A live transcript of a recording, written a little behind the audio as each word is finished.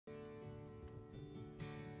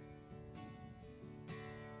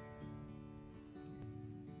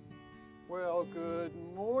Well, good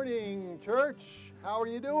morning, church. How are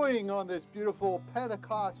you doing on this beautiful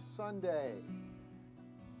Pentecost Sunday?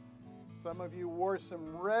 Some of you wore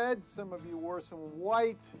some red, some of you wore some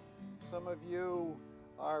white, some of you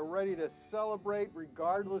are ready to celebrate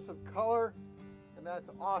regardless of color, and that's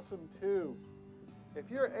awesome too. If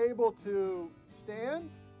you're able to stand,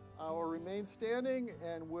 I will remain standing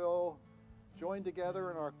and we'll join together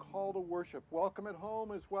in our call to worship. Welcome at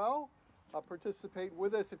home as well. Participate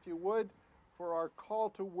with us if you would for our call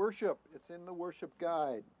to worship. It's in the worship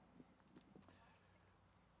guide.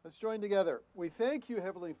 Let's join together. We thank you,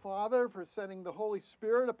 Heavenly Father, for sending the Holy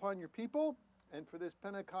Spirit upon your people and for this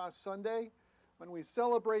Pentecost Sunday when we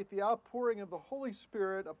celebrate the outpouring of the Holy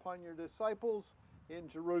Spirit upon your disciples in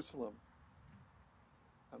Jerusalem.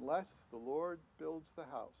 Unless the Lord builds the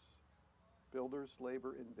house, builders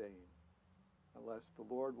labor in vain. Unless the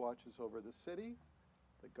Lord watches over the city,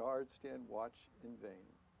 the guards stand watch in vain.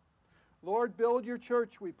 Lord, build your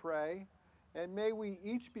church, we pray, and may we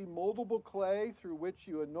each be moldable clay through which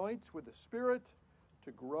you anoint with the Spirit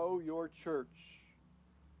to grow your church.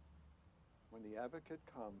 When the advocate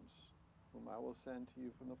comes, whom I will send to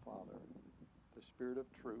you from the Father, the Spirit of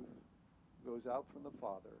truth goes out from the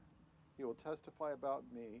Father. He will testify about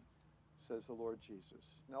me, says the Lord Jesus.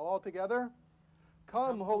 Now all together,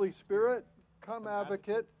 come, Holy Spirit, come,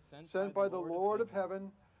 advocate, sent by the Lord of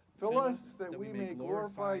heaven. Fill us that we may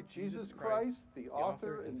glorify Jesus Christ, the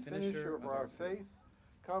author and finisher of our faith.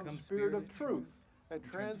 Come, Spirit of truth, and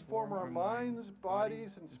transform our minds,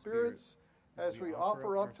 bodies, and spirits as we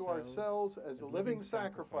offer up to ourselves as living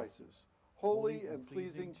sacrifices, holy and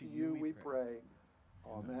pleasing to you, we pray.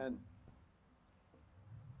 Amen.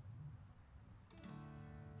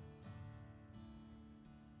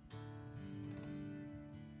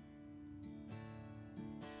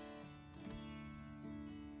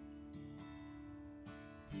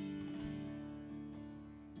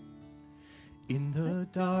 In the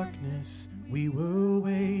darkness we were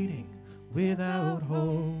waiting, without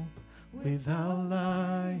hope, without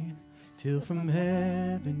light, till from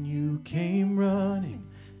heaven you came running.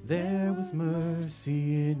 There was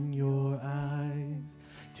mercy in your eyes,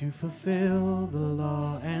 to fulfill the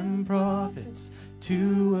law and prophets.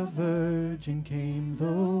 To a virgin came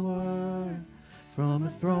the word, from a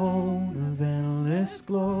throne of endless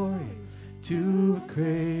glory, to a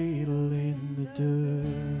cradle in the dirt.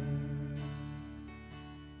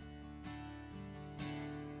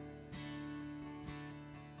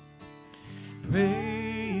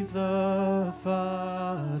 Praise the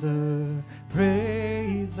Father,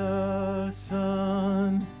 praise the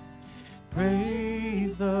Son,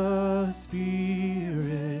 praise the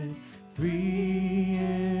Spirit, three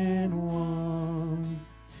in one.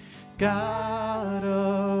 God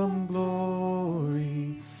of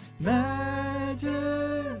glory, majesty,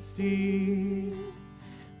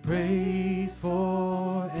 praise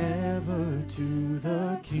forever to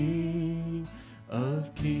the King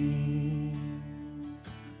of Kings.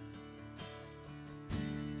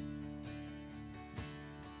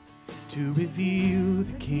 To reveal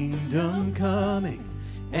the kingdom coming,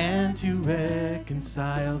 and to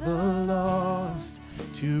reconcile the lost,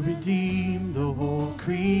 to redeem the whole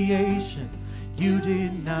creation. You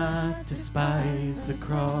did not despise the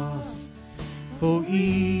cross, for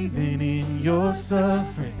even in your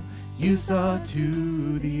suffering, you saw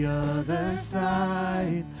to the other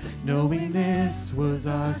side, knowing this was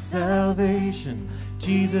our salvation.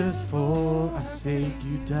 Jesus, for our sake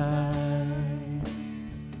you died.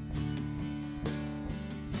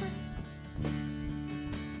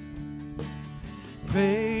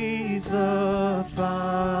 Praise the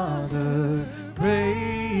Father,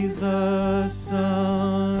 praise the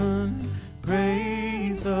Son,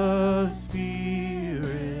 praise the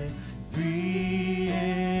Spirit, three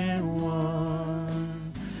in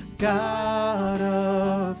one. God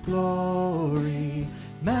of glory,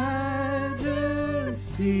 majesty,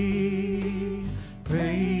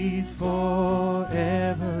 praise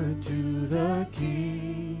forever to the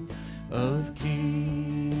King of Kings.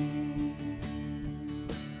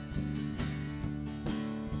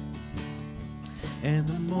 And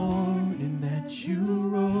the morning that you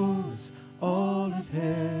rose, all of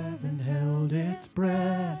heaven held its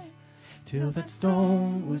breath, till that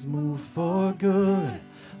stone was moved for good,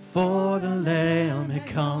 for the Lamb had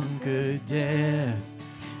conquered death.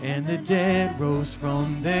 And the dead rose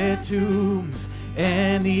from their tombs,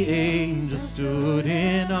 and the angels stood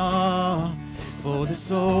in awe, for the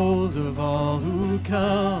souls of all who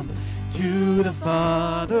come to the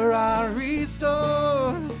Father are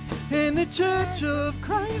restored. And the church of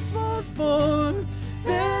Christ was born.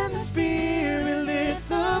 Then the Spirit lit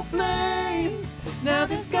the flame, Now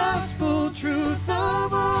this gospel truth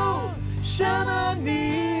of old shall not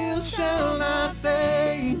kneel, shall not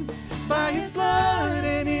fade. By his blood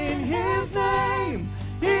and in his name,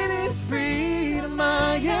 in his freedom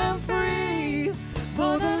I am free.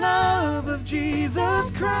 For the love of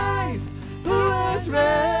Jesus Christ, who has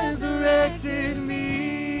resurrected me.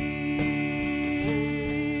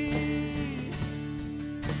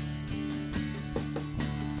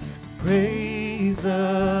 Praise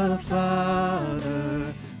the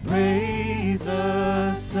Father, praise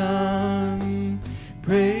the Son,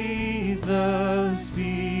 praise the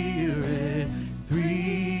Spirit,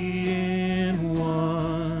 three in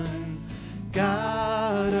one.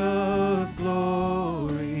 God of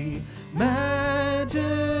glory, majesty,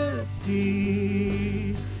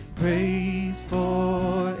 praise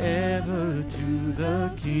forever to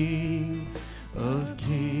the King of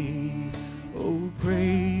kings. Oh,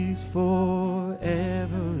 praise forever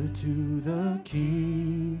to the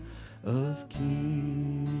King of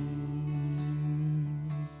kings.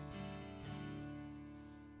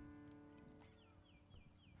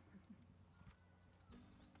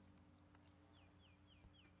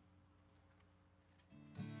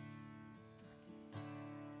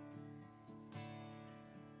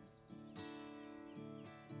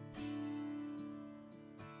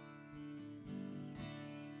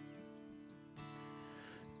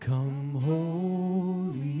 Come,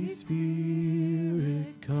 Holy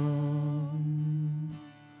Spirit, come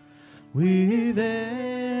with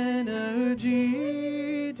energy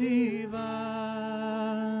divine,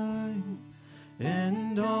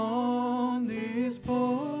 and on this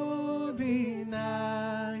poor benighted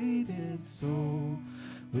soul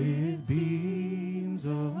with beams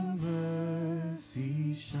of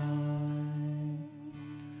mercy shine.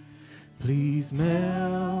 Please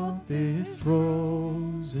melt this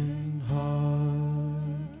frozen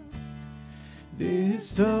heart, this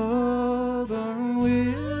stubborn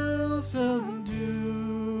will subdue,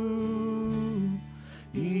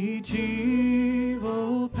 each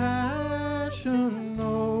evil passion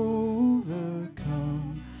overcome,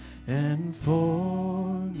 and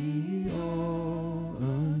form me all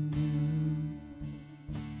anew.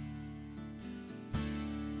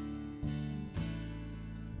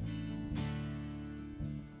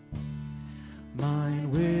 Mine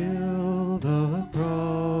will the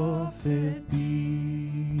prophet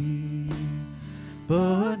be,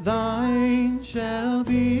 but thine shall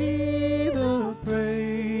be the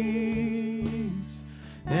praise,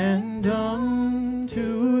 and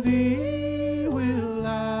unto thee will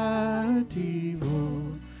I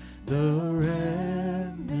devote the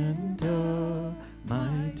remnant of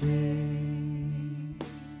my days.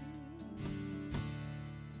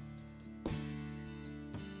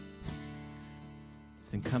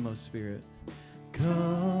 Sing, come, O Spirit.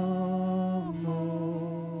 Come,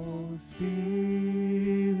 O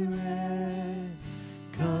Spirit.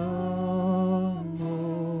 Come,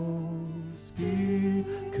 O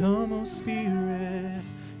Spirit. Come, O Spirit.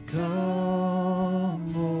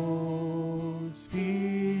 Come, O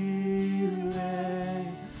Spirit.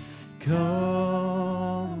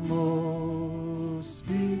 Come, O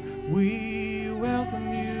Spirit. We welcome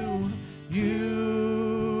you.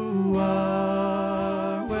 You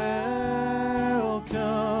are welcome.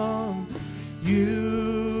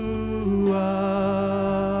 You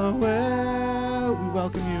are we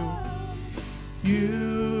welcome you.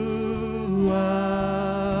 You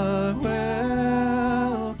are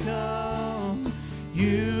welcome.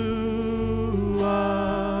 You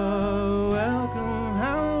are welcome.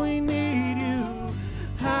 How we need you.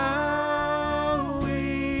 How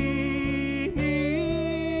we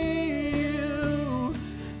need you.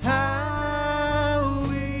 How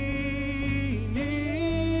we need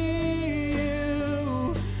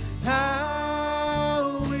you.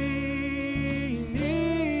 How we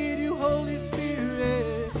need you, Holy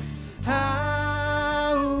Spirit.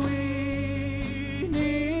 How we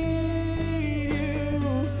need you.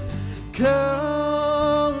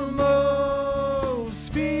 Come, O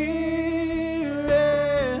Spirit.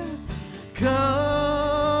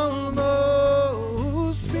 Come,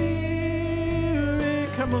 O Spirit.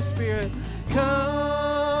 Come, O Spirit.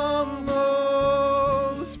 Come,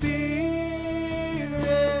 O Spirit.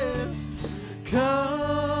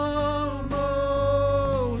 Come,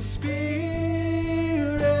 O Spirit.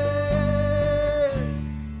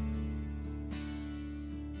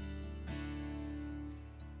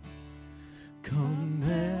 Come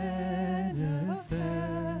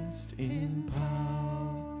manifest in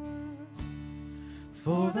power,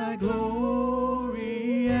 for thy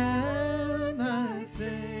glory and thy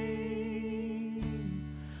fame.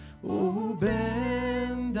 Oh,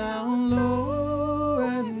 bend down low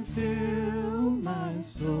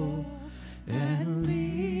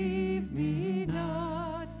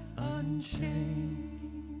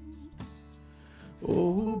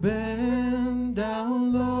Oh, bend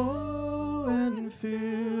down low and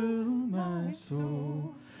fill my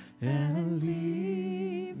soul and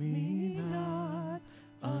leave me not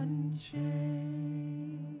unchanged.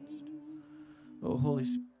 Oh, Holy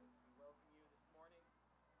Spirit,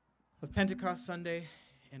 of Pentecost Sunday,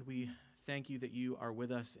 and we thank you that you are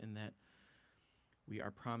with us and that we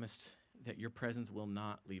are promised that your presence will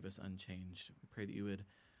not leave us unchanged. We pray that you would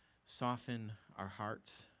soften our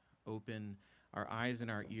hearts, open our eyes and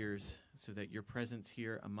our ears so that your presence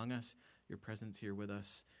here among us, your presence here with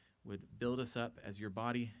us, would build us up as your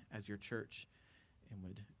body, as your church, and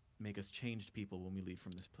would make us changed people when we leave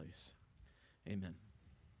from this place. Amen.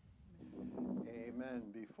 Amen.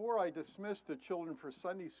 Before I dismiss the children for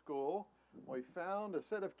Sunday school, we found a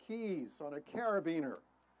set of keys on a carabiner.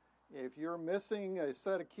 If you're missing a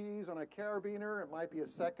set of keys on a carabiner, it might be a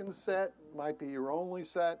second set, it might be your only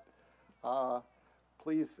set.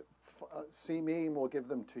 Please see me and we'll give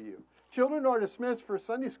them to you. Children are dismissed for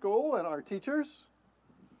Sunday school, and our teachers.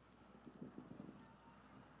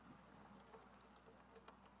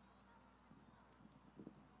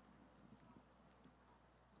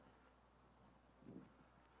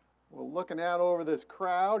 Well, looking out over this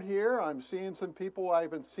crowd here, I'm seeing some people I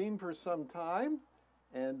haven't seen for some time,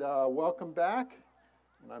 and welcome back.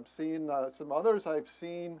 And I'm seeing some others I've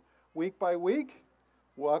seen week by week.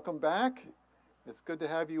 Welcome back. It's good to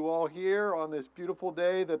have you all here on this beautiful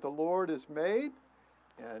day that the Lord has made,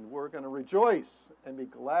 and we're going to rejoice and be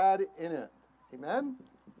glad in it. Amen?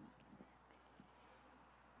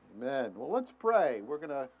 Amen. Well, let's pray. We're going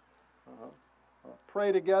to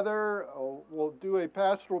pray together. We'll do a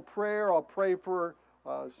pastoral prayer. I'll pray for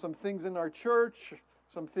some things in our church,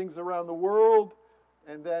 some things around the world,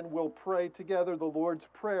 and then we'll pray together the Lord's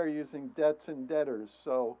Prayer using debts and debtors.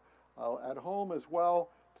 So at home as well,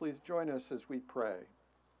 please join us as we pray.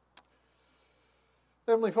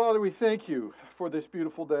 Heavenly Father, we thank you for this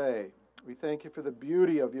beautiful day. We thank you for the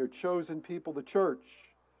beauty of your chosen people, the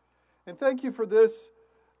church. And thank you for this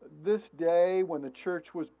day when the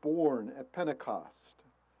church was born at Pentecost,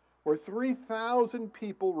 where 3,000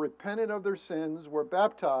 people repented of their sins, were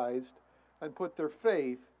baptized, and put their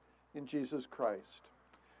faith in Jesus Christ.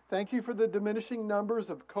 Thank you for the diminishing numbers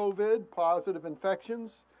of COVID positive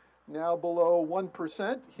infections, now below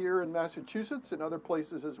 1% here in Massachusetts and other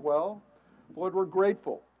places as well. Lord, we're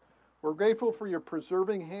grateful. We're grateful for your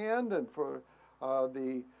preserving hand and for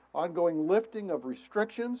the ongoing lifting of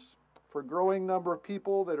restrictions, for a growing number of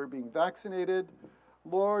people that are being vaccinated.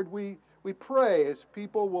 Lord, we pray as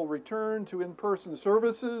people will return to in-person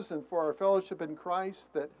services and for our fellowship in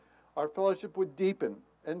Christ, that our fellowship would deepen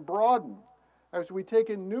and broaden as we take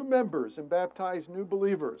in new members and baptize new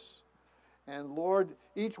believers. And Lord,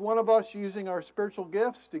 each one of us using our spiritual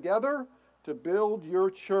gifts together to build your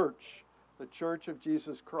church, the Church of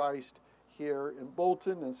Jesus Christ here in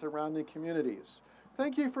Bolton and surrounding communities.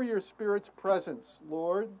 Thank you for your Spirit's presence,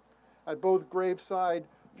 Lord, at both graveside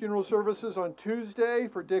funeral services on Tuesday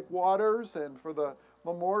for Dick Waters and for the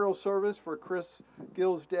memorial service for Chris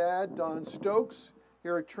Gill's dad, Don Stokes,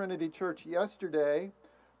 here at Trinity Church yesterday.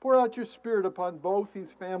 Pour out your Spirit upon both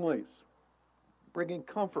these families, bringing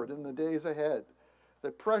comfort in the days ahead.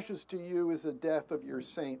 That precious to you is the death of your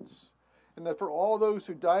saints, and that for all those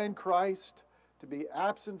who die in Christ, to be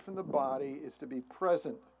absent from the body is to be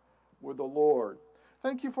present with the Lord.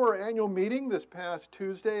 Thank you for our annual meeting this past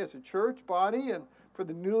Tuesday as a church body, and for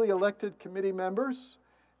the newly elected committee members,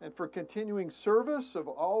 and for continuing service of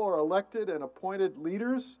all our elected and appointed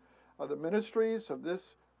leaders of the ministries of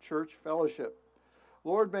this church fellowship.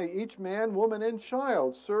 Lord, may each man, woman, and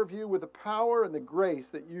child serve you with the power and the grace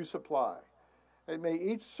that you supply. And may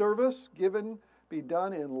each service given be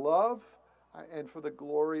done in love and for the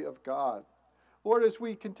glory of God. Lord, as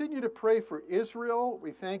we continue to pray for Israel,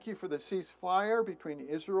 we thank you for the ceasefire between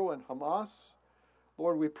Israel and Hamas.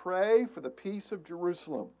 Lord, we pray for the peace of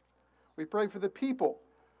Jerusalem. We pray for the people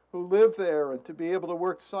who live there and to be able to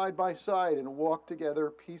work side by side and walk together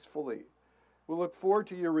peacefully. We look forward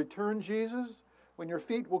to your return, Jesus, when your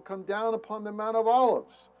feet will come down upon the Mount of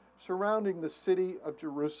Olives, surrounding the city of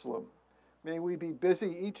Jerusalem. May we be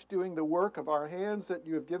busy each doing the work of our hands that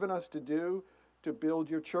you have given us to do to build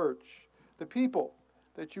your church, the people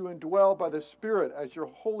that you indwell by the Spirit as your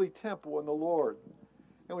holy temple in the Lord.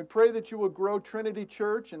 And we pray that you will grow Trinity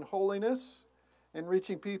Church in holiness and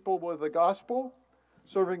reaching people with the gospel,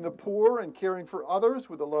 serving the poor and caring for others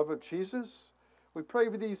with the love of Jesus. We pray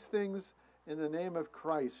for these things in the name of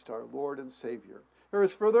Christ, our Lord and Savior. Hear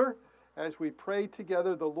us further as we pray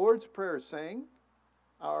together the Lord's Prayer, saying,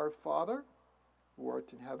 Our Father, who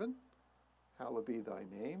art in heaven, hallowed be thy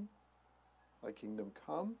name. Thy kingdom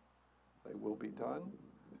come, Thy will be done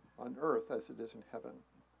on earth as it is in heaven.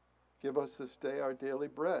 Give us this day our daily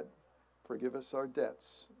bread. Forgive us our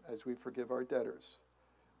debts as we forgive our debtors.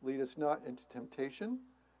 Lead us not into temptation,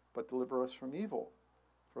 but deliver us from evil.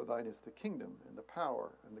 For thine is the kingdom and the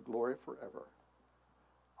power and the glory forever.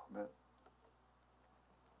 Amen.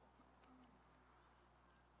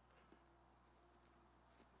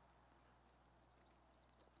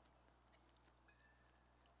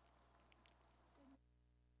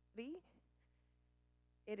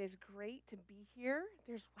 It is great to be here.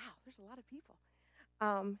 There's a lot of people.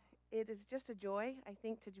 It is just a joy, I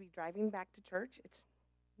think, to be driving back to church. It's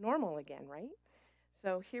normal again, right?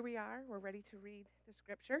 So here we are. We're ready to read the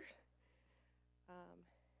scripture.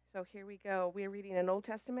 So here we go. We're reading an Old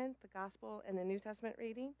Testament, the Gospel, and the New Testament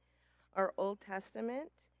reading. Our Old Testament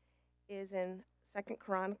is in 2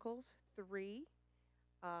 Chronicles 3,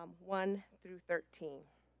 1 through 13.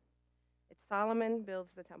 It's Solomon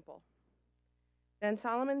builds the temple. Then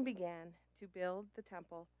Solomon began to build the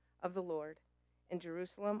temple of the Lord in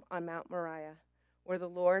Jerusalem on Mount Moriah, where the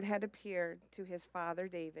Lord had appeared to his father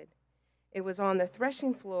David. It was on the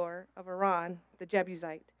threshing floor of Aran the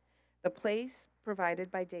Jebusite, the place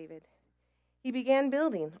provided by David. He began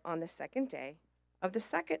building on the 2nd day of the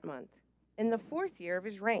 2nd month, in the 4th year of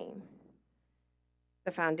his reign.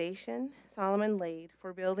 The foundation Solomon laid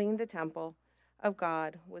for building the temple of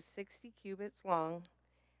God was 60 cubits long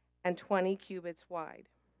and 20 cubits wide,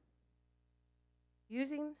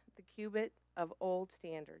 using the cubit of old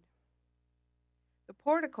standard. The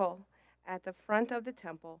portico at the front of the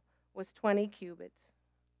temple was 20 cubits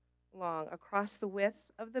long across the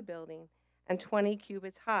width of the building and 20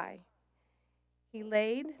 cubits high. He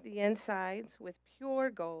laid the insides with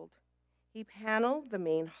pure gold. He paneled the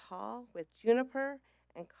main hall with juniper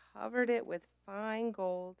and covered it with fine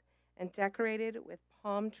gold and decorated it with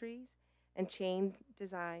palm trees and chain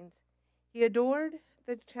designs. He adored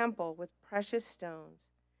the temple with precious stones,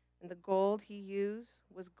 and the gold he used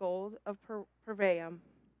was gold of Parvaim.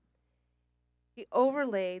 He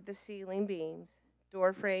overlaid the ceiling beams,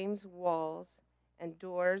 door frames, walls, and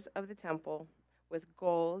doors of the temple with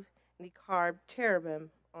gold, and he carved cherubim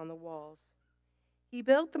on the walls. He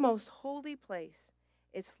built the most holy place.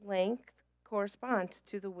 Its length corresponds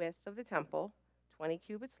to the width of the temple, 20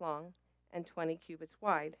 cubits long and 20 cubits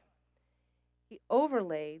wide. He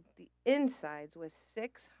overlaid the insides with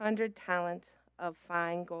 600 talents of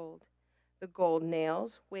fine gold. The gold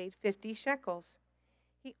nails weighed 50 shekels.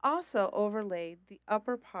 He also overlaid the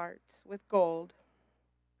upper parts with gold.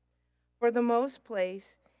 For the most place,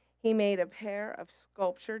 he made a pair of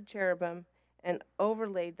sculptured cherubim and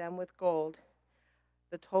overlaid them with gold.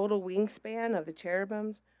 The total wingspan of the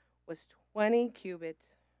cherubims was 20 cubits.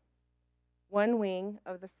 One wing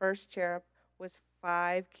of the first cherub was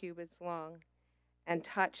 5 cubits long and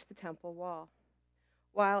touched the temple wall,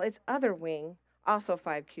 while its other wing, also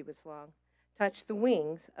 5 cubits long, touched the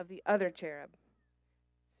wings of the other cherub.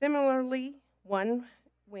 Similarly, one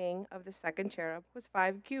wing of the second cherub was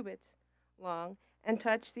 5 cubits long and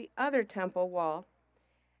touched the other temple wall,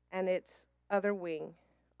 and its other wing,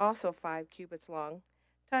 also 5 cubits long,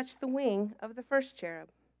 touched the wing of the first cherub.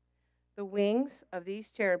 The wings of these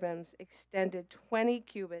cherubims extended 20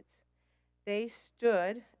 cubits. They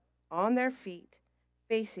stood on their feet,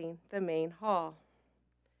 facing the main hall.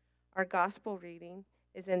 Our gospel reading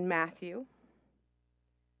is in Matthew.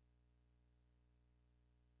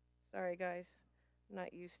 Sorry, guys, I'm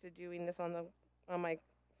not used to doing this on my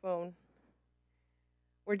phone.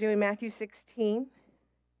 We're doing Matthew 16,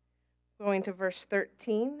 going to verse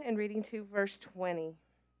 13 and reading to verse 20.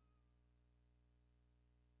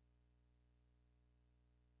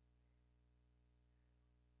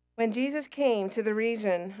 When Jesus came to the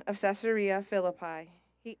region of Caesarea Philippi,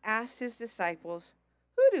 he asked his disciples,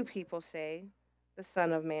 "Who do people say the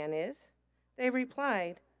Son of Man is?" They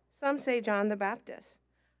replied, "Some say John the Baptist,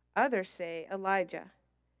 others say Elijah,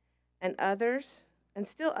 and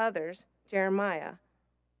still others, Jeremiah,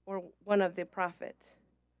 or one of the prophets."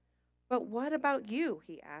 "But what about you?"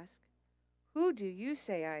 he asked. "Who do you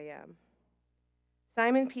say I am?"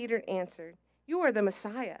 Simon Peter answered, "You are the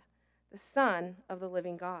Messiah, the Son of the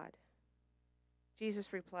living God."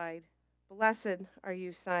 Jesus replied, "Blessed are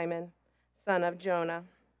you, Simon, son of Jonah,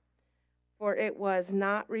 for it was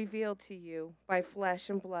not revealed to you by flesh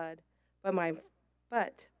and blood,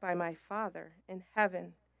 but by my Father in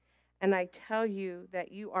heaven. And I tell you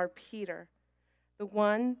that you are Peter,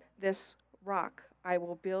 this rock I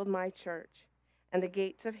will build my church, and the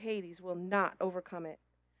gates of Hades will not overcome it.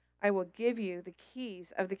 I will give you the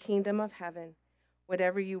keys of the kingdom of heaven.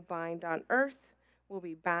 Whatever you bind on earth will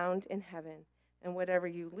be bound in heaven, and whatever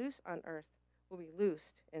you loose on earth will be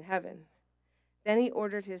loosed in heaven." Then he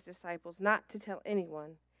ordered his disciples not to tell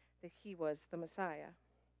anyone that he was the Messiah.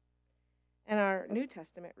 And our New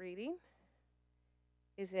Testament reading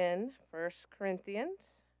is in 1 Corinthians.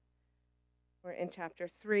 We're in chapter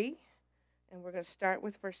 3, and we're going to start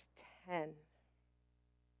with verse 10,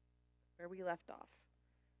 where we left off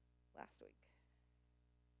last week.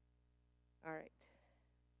 All right.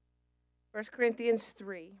 1 Corinthians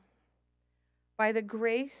 3. By the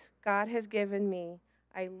grace God has given me,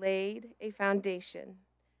 I laid a foundation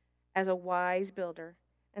as a wise builder,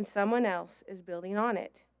 and someone else is building on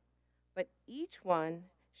it. But each one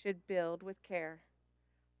should build with care,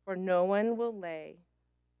 for no one will lay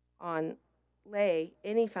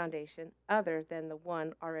any foundation other than the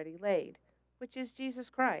one already laid, which is Jesus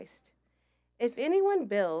Christ. If anyone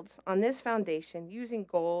builds on this foundation using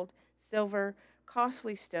gold, silver,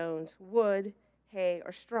 costly stones, wood, hay,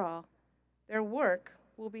 or straw, their work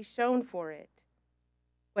will be shown for it.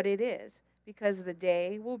 But it is, because the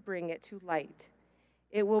day will bring it to light.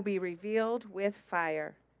 It will be revealed with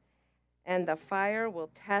fire, and the fire will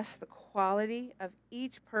test the quality of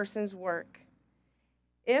each person's work.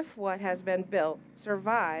 If what has been built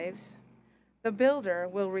survives, the builder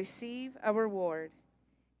will receive a reward.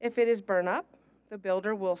 If it is burned up, the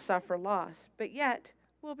builder will suffer loss, but yet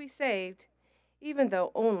will be saved, even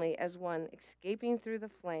though only as one escaping through the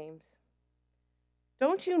flames.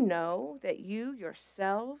 Don't you know that you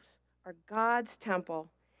yourselves are God's temple,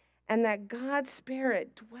 and that God's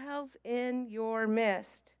Spirit dwells in your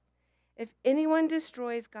midst? If anyone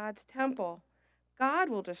destroys God's temple, God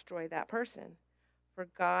will destroy that person. For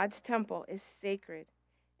God's temple is sacred,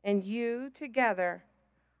 and you together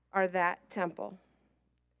are that temple.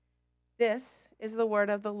 This is the word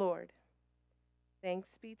of the Lord. Thanks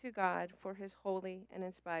be to God for his holy and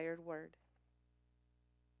inspired word.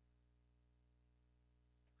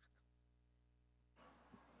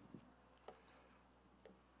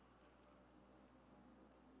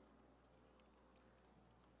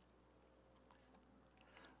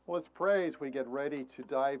 Well, let's pray as we get ready to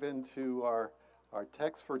dive into our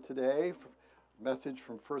text for today, message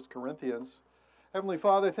from 1 Corinthians. Heavenly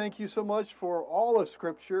Father, thank you so much for all of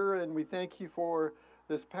Scripture, and we thank you for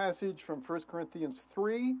this passage from 1 Corinthians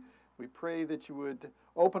 3. We pray that you would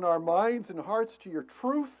open our minds and hearts to your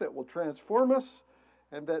truth that will transform us,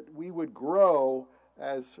 and that we would grow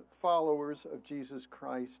as followers of Jesus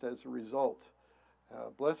Christ as a result.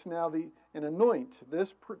 Bless now and anoint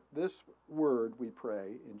this word, we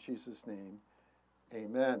pray, in Jesus' name.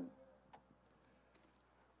 Amen.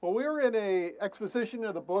 Well, we're in an exposition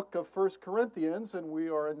of the book of 1 Corinthians, and we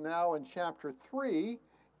are now in chapter 3.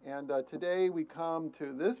 And today we come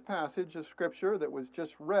to this passage of Scripture that was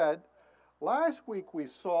just read. Last week we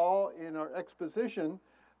saw in our exposition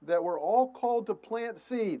that we're all called to plant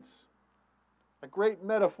seeds. A great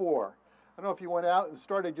metaphor. I don't know if you went out and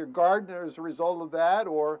started your garden as a result of that,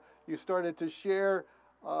 or you started to share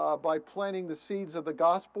by planting the seeds of the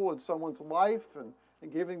gospel in someone's life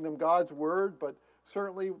and giving them God's word. But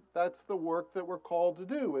certainly that's the work that we're called to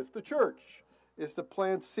do as the church, is to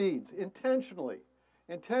plant seeds intentionally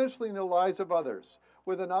in the lives of others,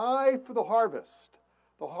 with an eye for the harvest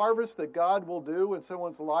that God will do in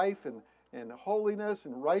someone's life and holiness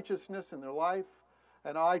and righteousness in their life,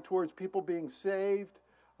 an eye towards people being saved,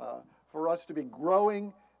 for us to be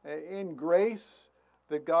growing in grace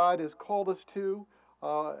that God has called us to,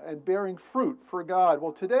 and bearing fruit for God.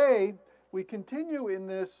 Well, today we continue in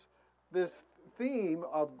this theme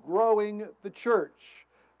of growing the church,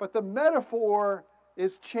 but the metaphor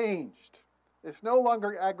is changed. It's no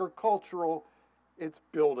longer agricultural, it's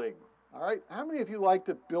building. All right? How many of you like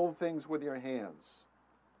to build things with your hands?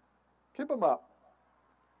 Keep them up.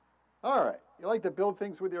 All right. You like to build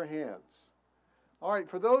things with your hands. All right.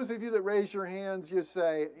 For those of you that raise your hands, you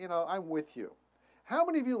say, I'm with you. How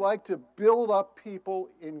many of you like to build up people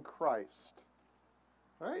in Christ?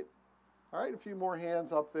 All right. All right. A few more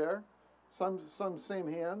hands up there. Some same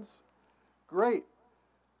hands. Great.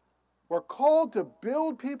 We're called to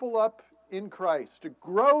build people up in Christ, to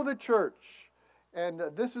grow the church. And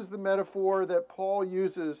this is the metaphor that Paul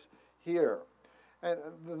uses here. And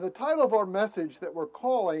the title of our message that we're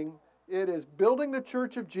calling it is Building the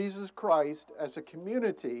Church of Jesus Christ as a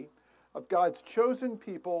Community of God's Chosen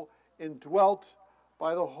People Indwelt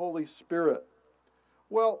by the Holy Spirit.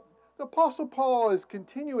 Well, the Apostle Paul is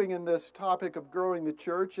continuing in this topic of growing the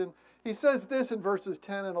church, and he says this in verses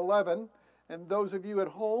 10 and 11, and those of you at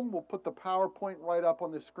home will put the PowerPoint right up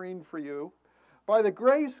on the screen for you. By the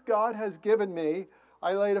grace God has given me,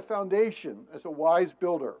 I laid a foundation as a wise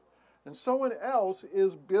builder, and someone else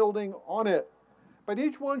is building on it. But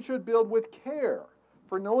each one should build with care,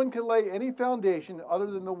 For no one can lay any foundation other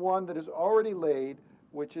than the one that is already laid,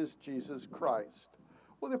 which is Jesus Christ.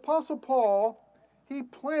 Well, the Apostle Paul, he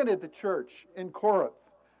planted the church in Corinth.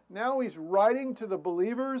 Now he's writing to the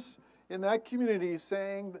believers in that community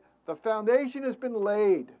saying the foundation has been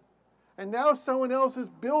laid. And now someone else is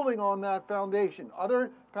building on that foundation.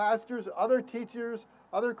 Other pastors, other teachers,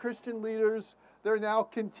 other Christian leaders, they're now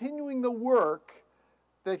continuing the work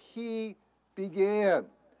that he began.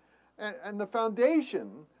 And the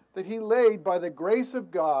foundation that he laid by the grace of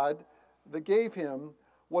God that gave him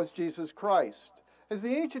was Jesus Christ. As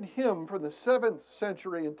the ancient hymn from the 7th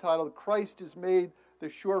century entitled "Christ is Made the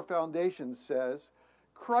Sure Foundation" says,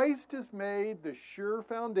 Christ is made the sure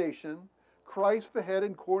foundation, Christ the head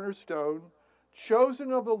and cornerstone,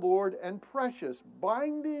 chosen of the Lord and precious,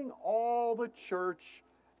 binding all the church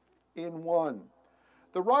in one.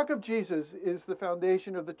 The rock of Jesus is the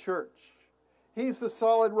foundation of the church. He's the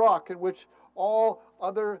solid rock in which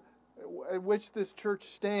this church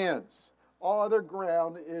stands. All other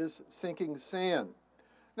ground is sinking sand.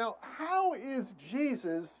 Now, how is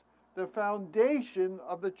Jesus the foundation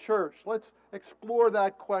of the church? Let's explore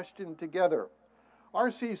that question together.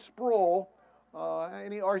 R.C. Sproul,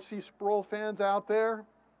 any R.C. Sproul fans out there?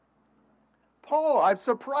 Paul, I'm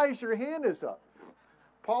surprised your hand is up.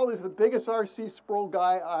 Paul is the biggest R.C. Sproul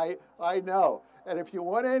guy I know. And if you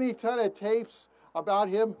want any ton of tapes about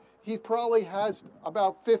him, he probably has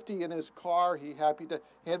about 50 in his car. He's happy to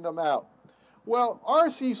hand them out. Well,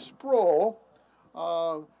 R.C. Sproul,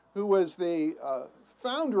 who was the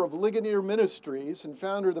founder of Ligonier Ministries and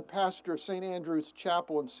founder of the pastor of St. Andrew's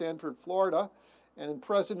Chapel in Sanford, Florida, and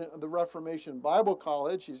president of the Reformation Bible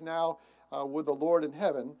College, he's now with the Lord in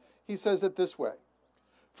heaven, he says it this way.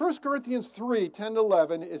 1 Corinthians 3, 10 to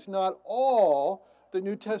 11 is not all the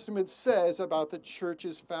New Testament says about the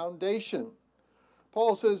church's foundation.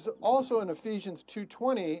 Paul says also in Ephesians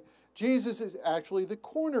 2:20, Jesus is actually the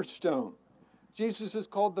cornerstone. Jesus is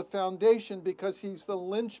called the foundation because he's the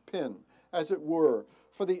linchpin, as it were,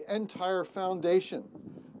 for the entire foundation.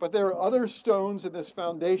 But there are other stones in this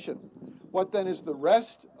foundation. What then is the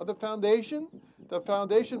rest of the foundation? The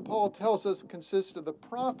foundation, Paul tells us, consists of the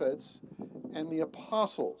prophets and the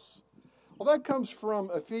apostles. Well, that comes from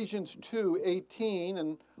Ephesians 2:18,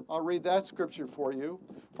 and I'll read that scripture for you.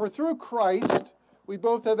 For through Christ we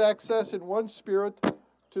both have access in one Spirit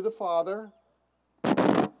to the Father.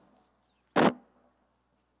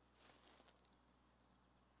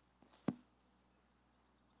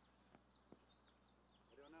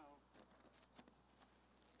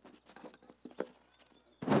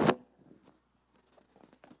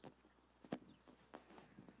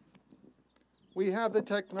 We have the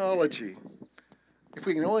technology. If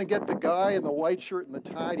we can only get the guy in the white shirt and the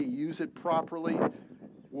tie to use it properly,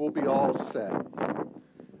 we'll be all set.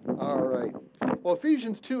 All right. Well,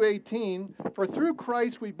 Ephesians 2:18, for through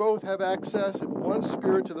Christ we both have access in one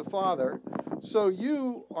Spirit to the Father, so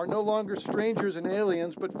you are no longer strangers and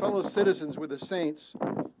aliens, but fellow citizens with the saints,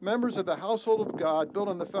 members of the household of God, built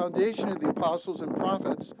on the foundation of the apostles and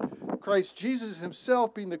prophets, Christ Jesus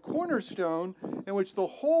himself being the cornerstone in which the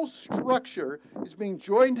whole structure is being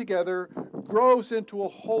joined together, grows into a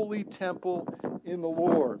holy temple in the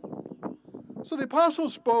Lord. So the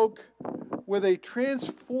apostles spoke with a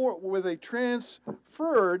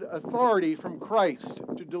transferred authority from Christ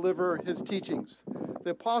to deliver his teachings. The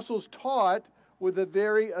apostles taught with the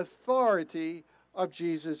very authority of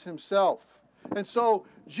Jesus himself. And so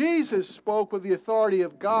Jesus spoke with the authority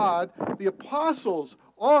of God. The apostles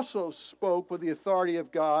also spoke with the authority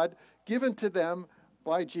of God given to them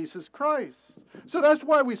by Jesus Christ. So that's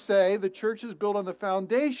why we say the church is built on the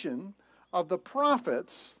foundation of the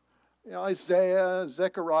prophets, Isaiah,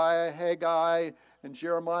 Zechariah, Haggai, and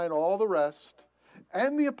Jeremiah, and all the rest,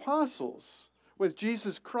 and the apostles, with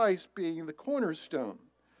Jesus Christ being the cornerstone.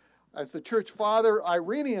 As the church father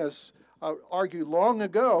Irenaeus argued long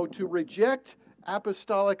ago, to reject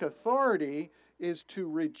apostolic authority is to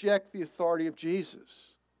reject the authority of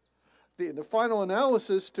Jesus. The final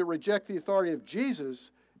analysis, to reject the authority of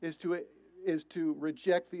Jesus is to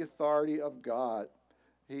reject the authority of God.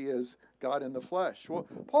 He is God in the flesh. Well,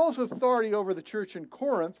 Paul's authority over the church in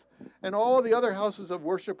Corinth and all the other houses of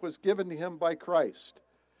worship was given to him by Christ.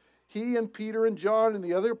 He and Peter and John and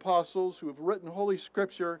the other apostles who have written Holy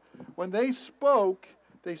Scripture, when they spoke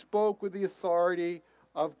with the authority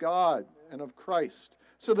of God and of Christ.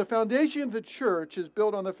 So the foundation of the church is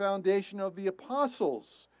built on the foundation of the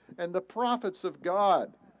apostles and the prophets of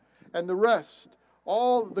God and the rest.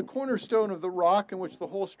 All the cornerstone of the rock in which the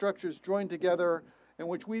whole structure is joined together, in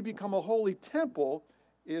which we become a holy temple,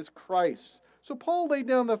 is Christ. So Paul laid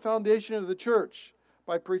down the foundation of the church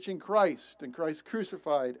by preaching Christ and Christ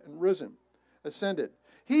crucified and risen, ascended.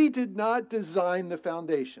 He did not design the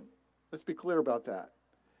foundation. Let's be clear about that.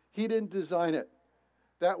 He didn't design it.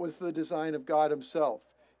 That was the design of God himself.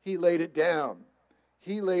 He laid it down.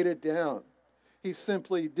 He laid it down. He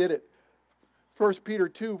simply did it. 1 Peter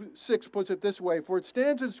 2:6 puts it this way, "For it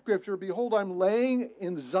stands in Scripture, Behold, I'm laying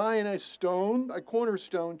in Zion a stone, a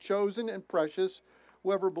cornerstone, chosen and precious.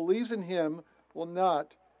 Whoever believes in him will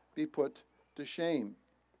not be put to shame."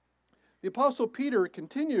 The Apostle Peter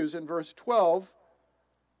continues in verse 12,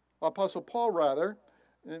 Apostle Paul rather,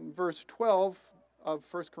 in verse 12 of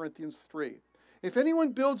 1 Corinthians 3. "If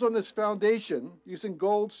anyone builds on this foundation, using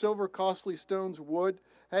gold, silver, costly stones, wood,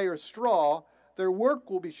 hay, or straw, their work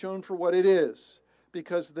will be shown for what it is,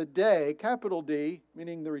 because the day, capital D,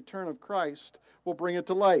 meaning the return of Christ, will bring it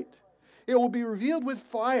to light. It will be revealed with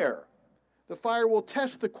fire. The fire will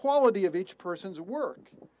test the quality of each person's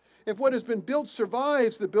work. If what has been built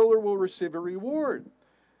survives, the builder will receive a reward.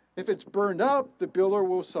 If it's burned up, the builder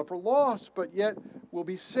will suffer loss, but yet will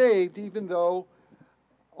be saved, even though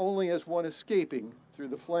only as one escaping through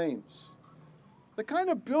the flames." The kind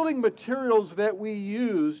of building materials that we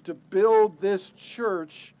use to build this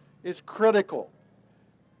church is critical.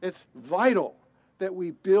 It's vital that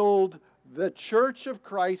we build the church of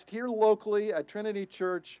Christ here locally at Trinity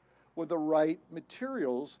Church with the right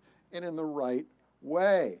materials and in the right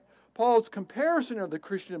way. Paul's comparison of the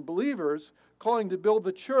Christian believers calling to build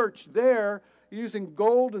the church there using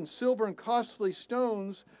gold and silver and costly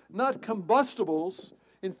stones, not combustibles,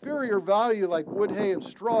 inferior value like wood, hay, and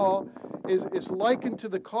straw, is likened to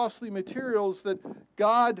the costly materials that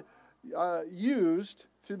God used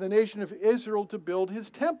through the nation of Israel to build his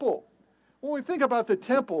temple. When we think about the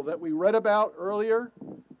temple that we read about earlier,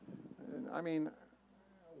 I mean,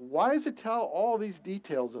 why does it tell all these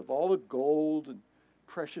details of all the gold and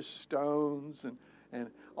precious stones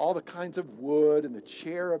and all the kinds of wood and the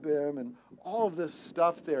cherubim and all of this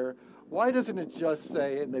stuff there? Why doesn't it just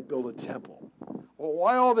say, and they build a temple? Well,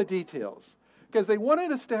 why all the details? Because they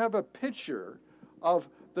wanted us to have a picture of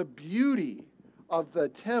the beauty of the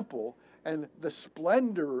temple and the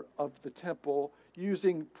splendor of the temple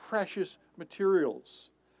using precious materials.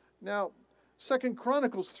 Now, 2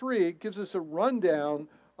 Chronicles 3 gives us a rundown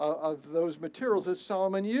of those materials that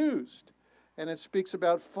Solomon used. And it speaks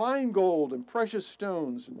about fine gold and precious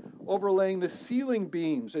stones, overlaying the ceiling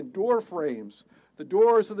beams and door frames, the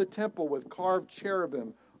doors of the temple with carved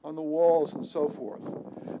cherubim on the walls and so forth.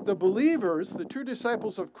 The believers, the true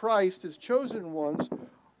disciples of Christ, his chosen ones,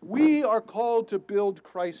 we are called to build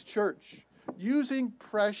Christ's church using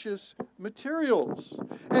precious materials.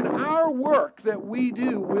 And our work that we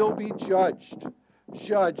do will be judged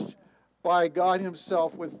by God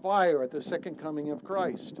himself with fire at the second coming of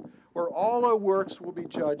Christ, where all our works will be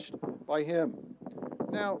judged by him.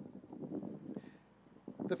 Now,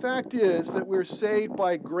 the fact is that we're saved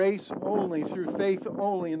by grace only, through faith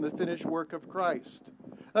only in the finished work of Christ.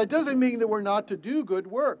 That doesn't mean that we're not to do good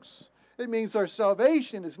works. It means our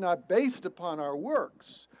salvation is not based upon our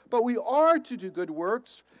works. But we are to do good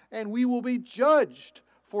works, and we will be judged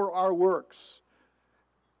for our works.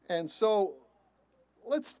 And so,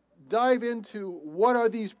 let's dive into what are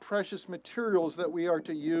these precious materials that we are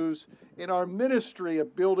to use in our ministry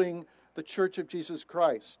of building the Church of Jesus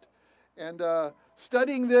Christ. And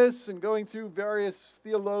studying this and going through various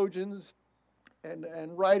theologians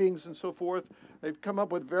and writings and so forth, they've come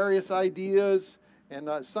up with various ideas, and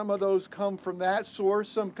some of those come from that source,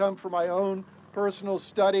 some come from my own personal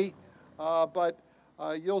study, but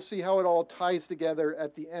you'll see how it all ties together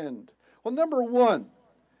at the end. Well, number one,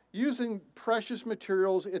 using precious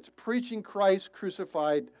materials, it's preaching Christ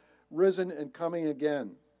crucified, risen, and coming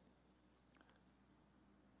again.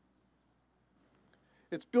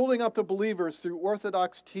 It's building up the believers through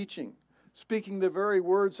orthodox teaching, speaking the very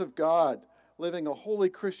words of God, living a holy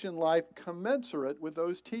Christian life commensurate with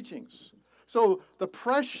those teachings. So the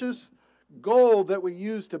precious gold that we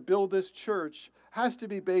use to build this church has to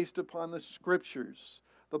be based upon the Scriptures.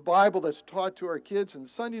 The Bible that's taught to our kids in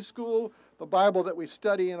Sunday school, the Bible that we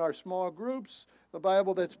study in our small groups, the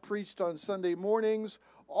Bible that's preached on Sunday mornings,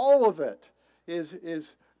 all of it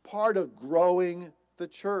is part of growing the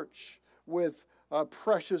church with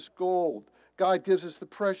precious gold. God gives us the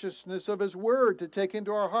preciousness of his word to take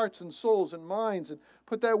into our hearts and souls and minds and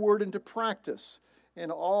put that word into practice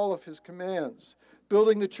in all of his commands.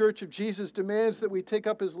 Building the church of Jesus demands that we take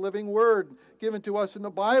up his living word given to us in the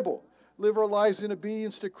Bible, live our lives in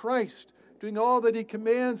obedience to Christ, doing all that he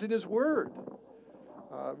commands in his word.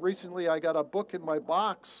 Recently I got a book in my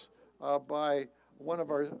box by one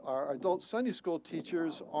of our adult Sunday school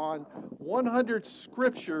teachers on 100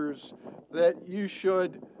 scriptures that you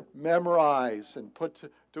should memorize and put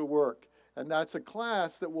to work. And that's a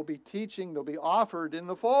class that we'll be teaching, they'll be offered in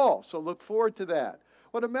the fall. So look forward to that.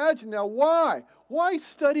 But imagine now, why? Why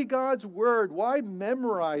study God's Word? Why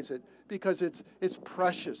memorize it? Because it's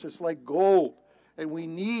precious. It's like gold. And we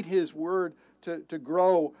need His Word to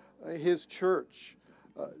grow His church.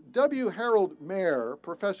 W. Harold Mayer,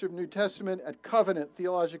 professor of New Testament at Covenant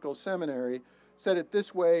Theological Seminary, said it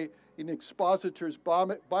this way in Expositor's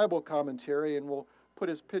Bible Commentary, and we'll put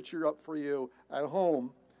his picture up for you at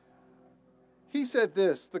home. He said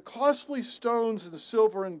this: the costly stones and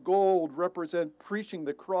silver and gold represent preaching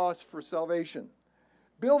the cross for salvation,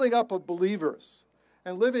 building up of believers,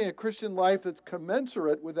 and living a Christian life that's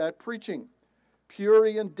commensurate with that preaching.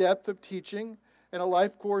 Purity and depth of teaching and a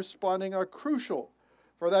life corresponding are crucial,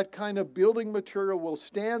 for that kind of building material will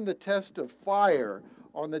stand the test of fire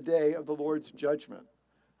on the day of the Lord's judgment.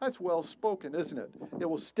 That's well spoken, isn't it? It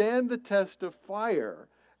will stand the test of fire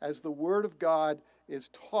as the Word of God is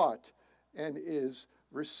taught and is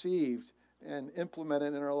received and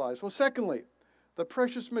implemented in our lives. Well, secondly, the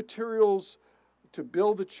precious materials to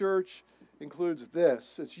build the church includes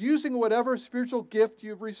this. It's using whatever spiritual gift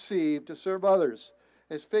you've received to serve others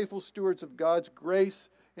as faithful stewards of God's grace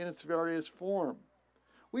in its various form.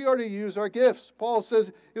 We are to use our gifts. Paul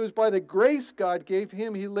says it was by the grace God gave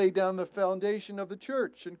him he laid down the foundation of the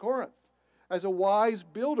church in Corinth as a wise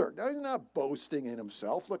builder. Now, he's not boasting in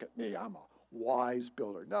himself. Look at me, I'm a wise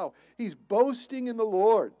builder. No, he's boasting in the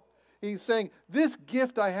Lord. He's saying, this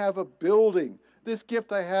gift I have of building, this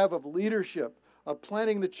gift I have of leadership, of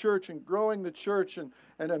planting the church and growing the church and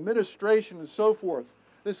administration and so forth,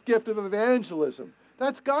 this gift of evangelism,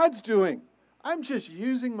 that's God's doing. I'm just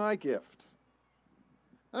using my gift.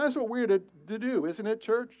 And that's what we're to do, isn't it,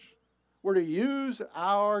 church? We're to use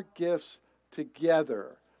our gifts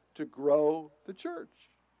together to grow the church.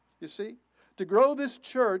 You see? To grow this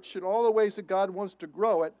church in all the ways that God wants to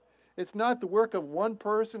grow it, it's not the work of one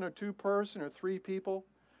person or two person or three people.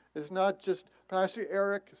 It's not just Pastor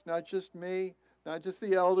Eric. It's not just me. Not just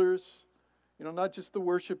the elders. Not just the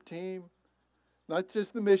worship team. Not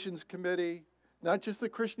just the missions committee. Not just the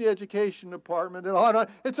Christian education department and on.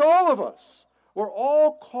 It's all of us. We're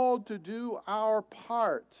all called to do our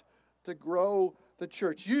part to grow the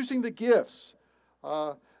church, using the gifts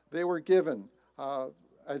they were given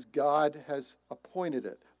as God has appointed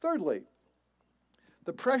it. Thirdly,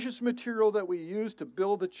 the precious material that we use to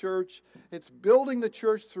build the church, it's building the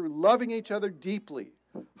church through loving each other deeply,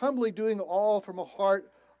 humbly doing all from a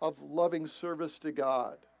heart of loving service to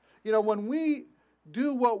God. When we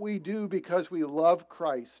do what we do because we love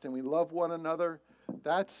Christ and we love one another,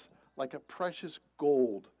 that's like a precious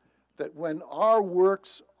gold that when our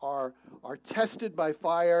works are tested by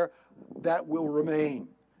fire, that will remain.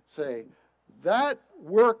 Say, that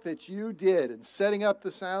work that you did in setting up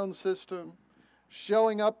the sound system,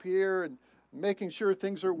 showing up here and making sure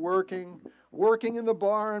things are working in the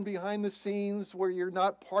barn behind the scenes where you're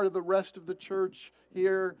not part of the rest of the church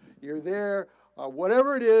here, you're there,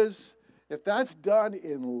 whatever it is, if that's done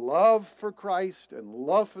in love for Christ and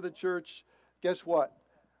love for the church, guess what?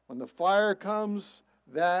 When the fire comes,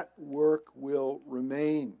 that work will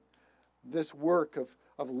remain. This work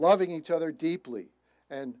of loving each other deeply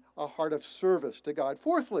and a heart of service to God.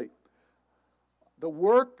 Fourthly,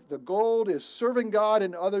 the goal is serving God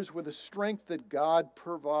and others with the strength that God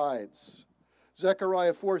provides.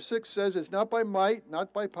 Zechariah 4:6 says, it's not by might,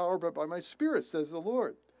 not by power, but by my Spirit, says the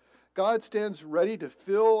Lord. God stands ready to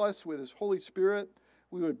fill us with His Holy Spirit.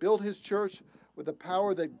 We would build His church with the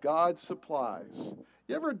power that God supplies.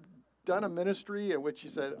 You ever done a ministry in which you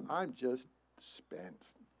said, I'm just spent.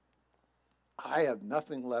 I have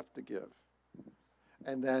nothing left to give.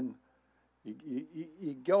 And then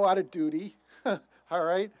you go out of duty, all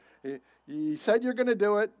right? You said you're going to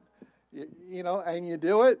do it, and you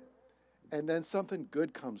do it, and then something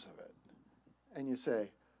good comes of it. And you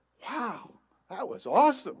say, wow, that was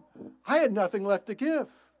awesome. I had nothing left to give.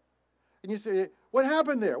 And you say, what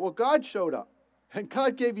happened there? Well, God showed up, and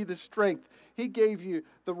God gave you the strength. He gave you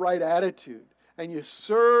the right attitude, and you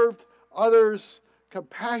served others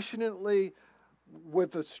compassionately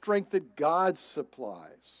with the strength that God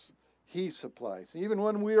supplies. He supplies. Even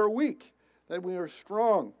when we are weak, then we are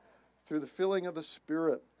strong through the filling of the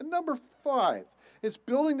Spirit. And number 5, it's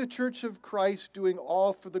building the church of Christ, doing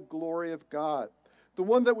all for the glory of God. The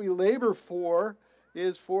one that we labor for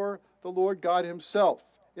is for the Lord God Himself.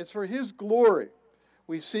 It's for His glory.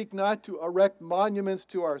 We seek not to erect monuments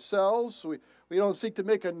to ourselves. We don't seek to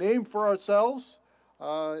make a name for ourselves.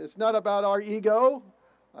 It's not about our ego.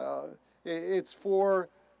 It's for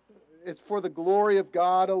the glory of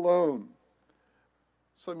God alone.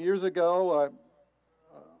 Some years ago,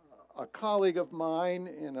 a colleague of mine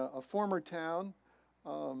in a former town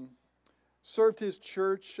served his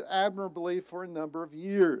church admirably for a number of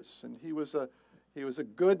years, and he was a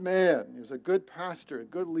good man. He was a good pastor, a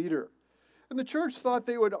good leader. And the church thought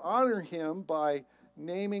they would honor him by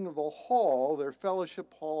naming the hall, their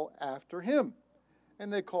fellowship hall, after him.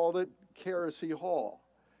 And they called it Kersey Hall.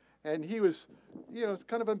 And he was,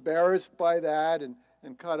 kind of embarrassed by that and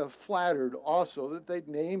kind of flattered also that they'd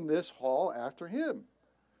name this hall after him.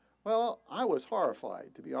 Well, I was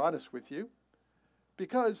horrified, to be honest with you,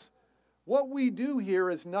 because what we do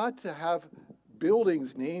here is not to have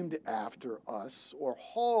buildings named after us or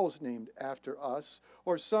halls named after us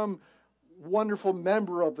or some wonderful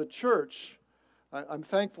member of the church. I'm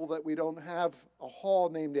thankful that we don't have a hall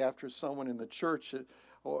named after someone in the church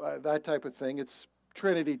or that type of thing. It's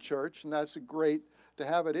Trinity Church, and that's great to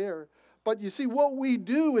have it here. But you see, what we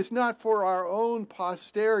do is not for our own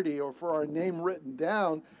posterity or for our name written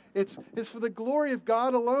down. It's for the glory of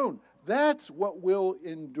God alone. That's what will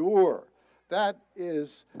endure. That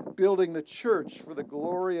is building the church for the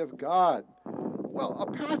glory of God. Well,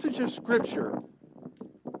 a passage of Scripture.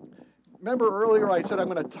 Remember earlier I said I'm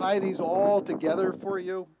going to tie these all together for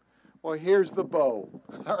you? Well, here's the bow.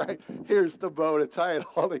 All right, here's the bow to tie it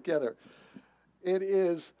all together. It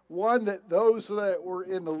is one that those that were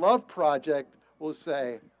in the Love Project will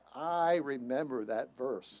say, I remember that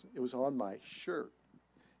verse. It was on my shirt.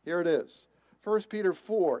 Here it is. 1 Peter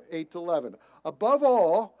 4, 8-11. Above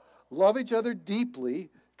all, love each other deeply,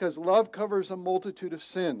 because love covers a multitude of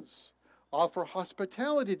sins. Offer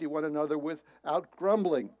hospitality to one another without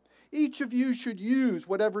grumbling. Each of you should use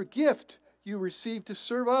whatever gift you receive to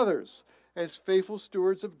serve others as faithful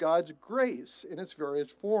stewards of God's grace in its various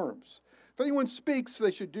forms. If anyone speaks,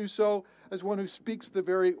 they should do so as one who speaks the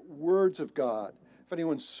very words of God. If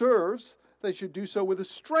anyone serves, they should do so with the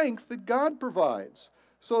strength that God provides,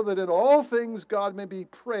 so that in all things God may be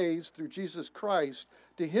praised through Jesus Christ.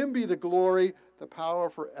 To him be the glory, the power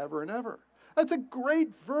forever and ever. That's a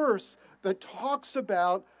great verse that talks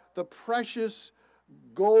about the precious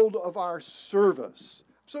gold of our service.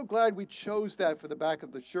 I'm so glad we chose that for the back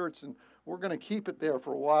of the shirts, and we're going to keep it there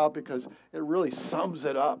for a while because it really sums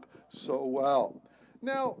it up so well.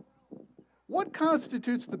 Now, what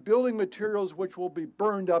constitutes the building materials which will be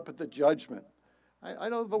burned up at the judgment? I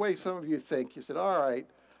know the way some of you think. You said, all right,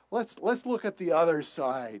 let's look at the other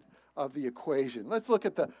side of the equation. Let's look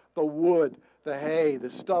at the wood, the hay,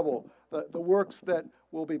 the stubble, the works that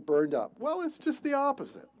will be burned up. Well, it's just the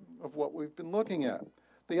opposite of what we've been looking at.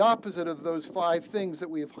 The opposite of those 5 things that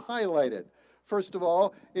we've highlighted. First of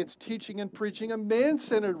all, it's teaching and preaching a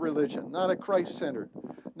man-centered religion, not a Christ-centered.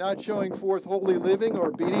 Not showing forth holy living or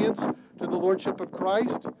obedience to the Lordship of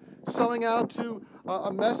Christ. Selling out to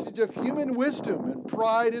a message of human wisdom and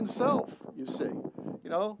pride in self, you see.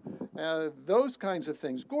 Those kinds of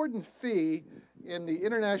things. Gordon Fee, in the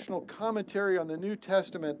International Commentary on the New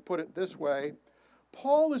Testament, put it this way: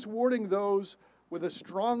 Paul is warning those with the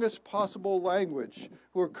strongest possible language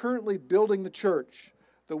who are currently building the church.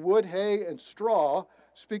 The wood, hay, and straw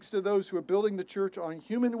speaks to those who are building the church on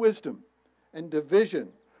human wisdom and division,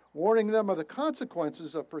 warning them of the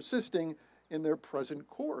consequences of persisting in their present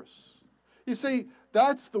course. You see,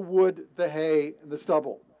 that's the wood, the hay, and the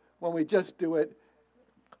stubble, when we just do it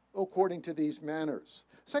according to these manners.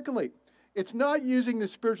 Secondly, it's not using the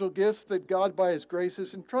spiritual gifts that God by his grace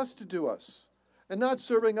has entrusted to us, and not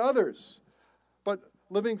serving others, but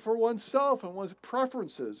living for oneself and one's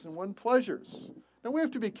preferences and one's pleasures. Now, we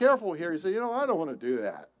have to be careful here. You say, I don't want to do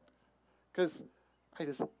that because I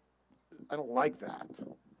don't like that.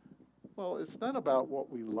 Well, it's not about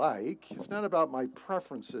what we like. It's not about my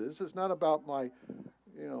preferences. It's not about my,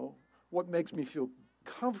 what makes me feel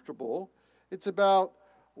comfortable. It's about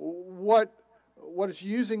what is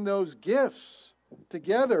using those gifts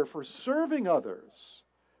together for serving others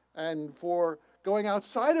and for going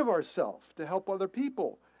outside of ourselves to help other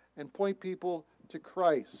people and point people to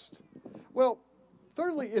Christ. Well,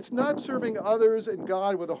 thirdly, it's not serving others and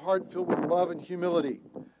God with a heart filled with love and humility,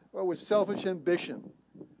 or with selfish ambition.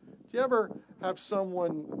 Do you ever have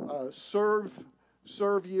someone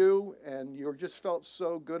serve you and you just felt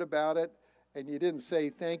so good about it and you didn't say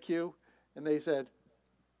thank you, and they said,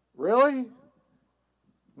 really?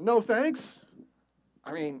 No thanks?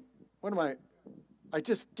 I mean, what am I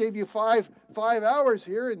just gave you five hours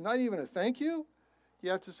here and not even a thank you? You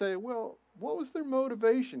have to say, well, what was their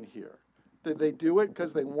motivation here? Did they do it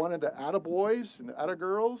because they wanted the attaboys and the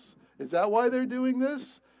attagirls? Is that why they're doing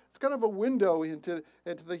this? It's kind of a window into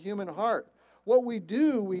the human heart. what we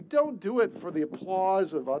don't do it for the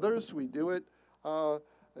applause of others. We do it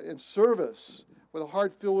in service, with a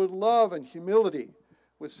heart filled with love and humility,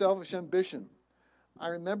 with selfish ambition. I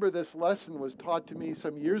remember this lesson was taught to me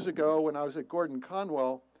some years ago when I was at Gordon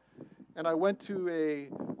Conwell, and I went to a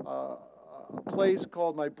place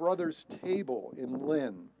called My Brother's Table in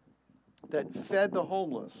Lynn that fed the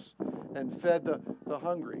homeless and fed the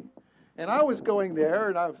hungry. And I was going there,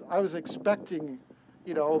 and I was expecting,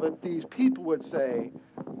 that these people would say,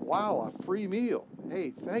 wow, a free meal.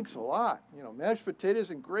 Hey, thanks a lot. Mashed potatoes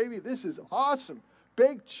and gravy, this is awesome.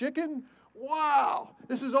 Baked chicken, wow,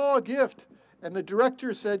 this is all a gift. And the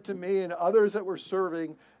director said to me and others that were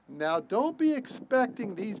serving, now don't be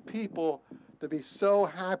expecting these people to be so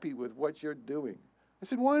happy with what you're doing. I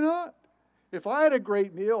said, why not? If I had a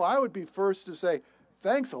great meal, I would be first to say,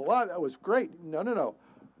 thanks a lot, that was great. No.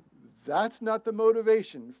 That's not the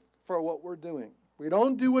motivation for what we're doing. We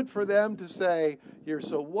don't do it for them to say, you're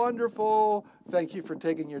so wonderful, thank you for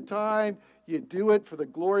taking your time. You do it for the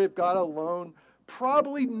glory of God alone.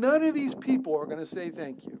 Probably none of these people are going to say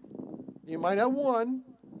thank you. You might have one,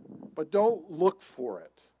 but don't look for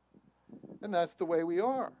it. And that's the way we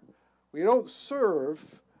are. We don't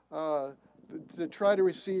serve to try to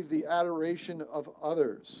receive the adoration of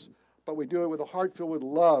others, but we do it with a heart filled with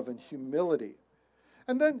love and humility.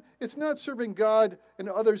 And then it's not serving God and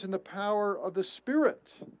others in the power of the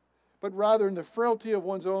Spirit, but rather in the frailty of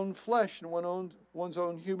one's own flesh and one's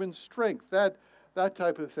own human strength, that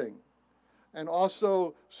type of thing. And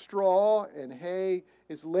also straw and hay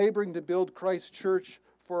is laboring to build Christ's church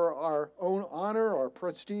for our own honor, our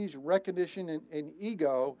prestige, recognition, and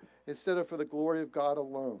ego, instead of for the glory of God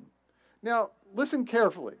alone. Now, listen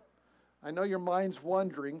carefully. I know your mind's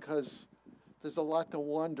wondering because there's a lot to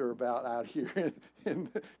wonder about out here in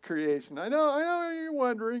creation. I know you're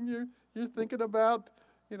wondering. You're thinking about,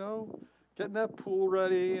 getting that pool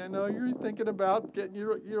ready. I know you're thinking about getting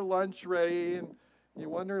your lunch ready, and you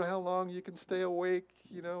wonder how long you can stay awake,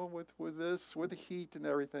 with the heat and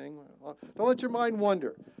everything. Well, don't let your mind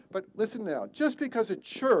wander. But listen now, just because a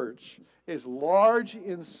church is large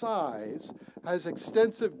in size, has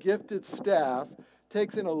extensive gifted staff,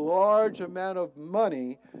 takes in a large amount of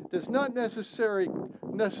money, does not necessarily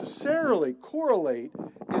correlate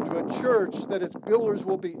into a church that its builders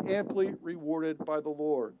will be amply rewarded by the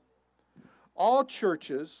Lord. All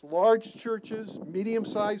churches, large churches,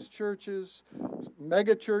 medium-sized churches,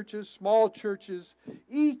 mega churches, small churches,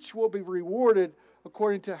 each will be rewarded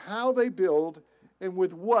according to how they build and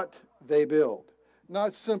with what they build,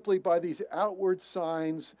 not simply by these outward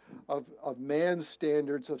signs of man's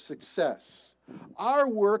standards of success. Our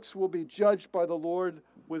works will be judged by the Lord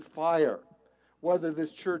with fire. Whether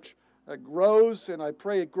this church grows, and I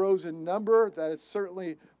pray it grows in number, that is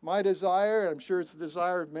certainly my desire. I'm sure it's the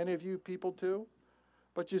desire of many of you people too.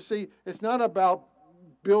 But you see, it's not about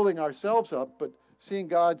building ourselves up, but seeing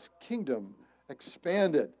God's kingdom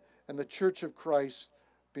expanded and the church of Christ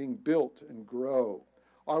being built and grow.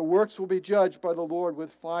 Our works will be judged by the Lord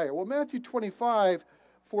with fire. Well, Matthew 25,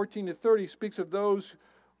 14 to 30 speaks of those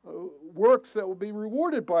works that will be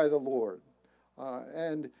rewarded by the Lord.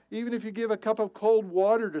 And even if you give a cup of cold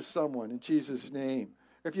water to someone in Jesus' name,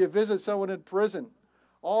 if you visit someone in prison,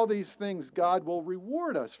 all these things, God will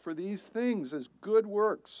reward us for these things as good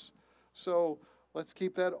works. So let's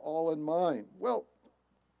keep that all in mind. Well,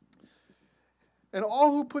 and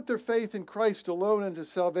all who put their faith in Christ alone unto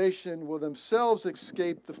salvation will themselves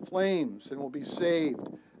escape the flames and will be saved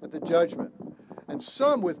at the judgment. And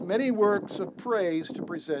some with many works of praise to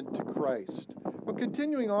present to Christ. But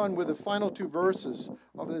continuing on with the final two verses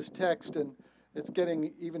of this text, and it's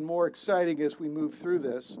getting even more exciting as we move through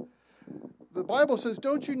this. The Bible says,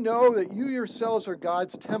 don't you know that you yourselves are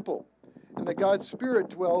God's temple, and that God's Spirit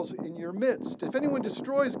dwells in your midst? If anyone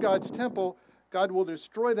destroys God's temple, God will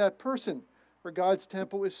destroy that person, for God's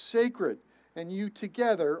temple is sacred, and you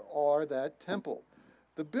together are that temple.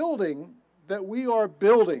 The building that we are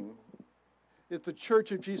building, if the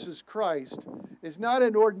Church of Jesus Christ, is not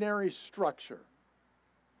an ordinary structure.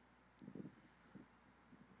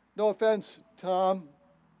 No offense, Tom,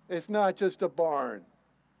 it's not just a barn.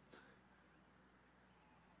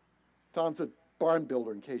 Tom's a barn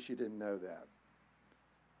builder, in case you didn't know that.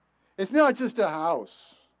 It's not just a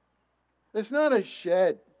house. It's not a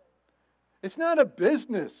shed. It's not a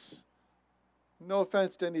business. No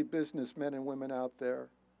offense to any businessmen and women out there.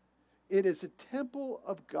 It is a temple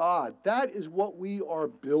of God. That is what we are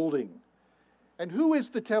building. And who is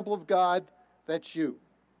the temple of God? That's you.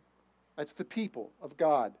 That's the people of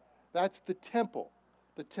God. That's the temple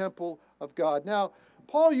of God. Now,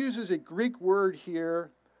 Paul uses a Greek word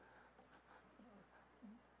here,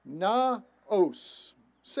 naos, Na-os.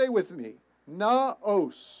 Say with me.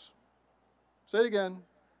 Na-os. Say it again.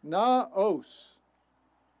 Na-os.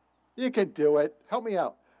 You can do it. Help me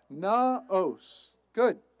out. Na-os.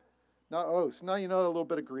 Good. Na-os. Now you know a little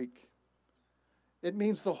bit of Greek. It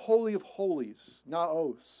means the Holy of Holies.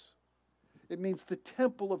 Na-os. It means the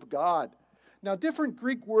temple of God. Now, different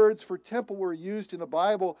Greek words for temple were used in the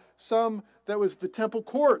Bible. Some, that was the temple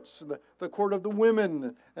courts, the court of the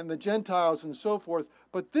women and the Gentiles and so forth.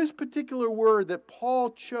 But this particular word that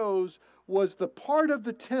Paul chose was the part of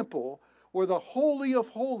the temple or the Holy of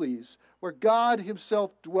Holies, where God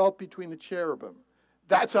himself dwelt between the cherubim.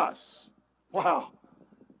 That's us. Wow.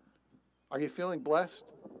 Are you feeling blessed?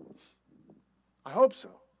 I hope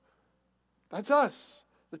so. That's us,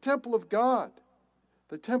 the temple of God,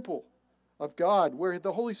 the temple of God, where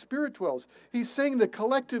the Holy Spirit dwells. He's saying the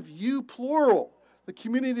collective you, plural, the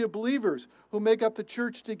community of believers who make up the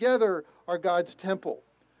church together are God's temple.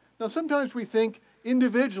 Now, sometimes we think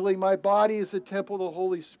individually, my body is the temple of the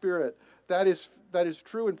Holy Spirit. That is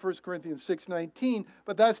true in 1 Corinthians 6:19,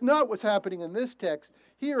 but that's not what's happening in this text.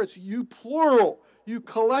 Here it's you, plural, you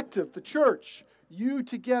collective, the church. You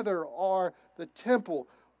together are the temple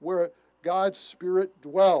where God's Spirit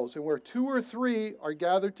dwells, and where 2 or 3 are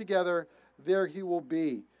gathered together, there he will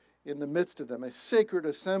be in the midst of them, a sacred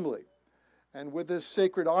assembly. And with this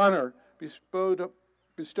sacred honor bestowed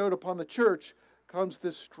upon the church comes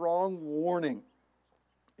this strong warning.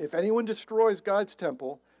 If anyone destroys God's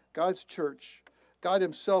temple, God's church, God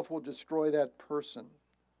himself will destroy that person.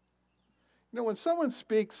 You know, when someone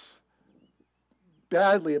speaks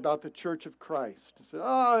badly about the Church of Christ, say,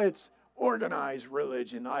 oh, it's organized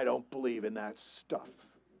religion, I don't believe in that stuff,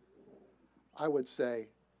 I would say,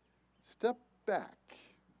 step back,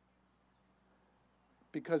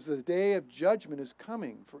 because the day of judgment is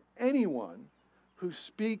coming for anyone who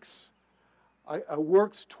speaks,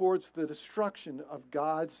 works towards the destruction of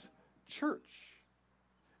God's church.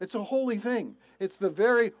 It's a holy thing. It's the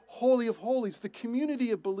very holy of holies, the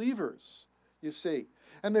community of believers, you see.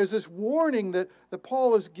 And there's this warning that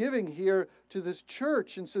Paul is giving here to this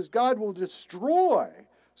church, and says God will destroy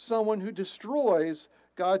someone who destroys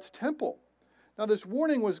God's temple. Now, this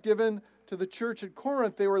warning was given to the church at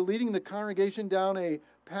Corinth. They were leading the congregation down a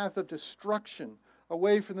path of destruction,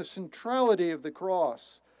 away from the centrality of the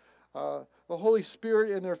cross. The Holy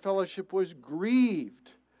Spirit in their fellowship was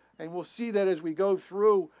grieved. And we'll see that as we go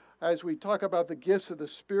through, as we talk about the gifts of the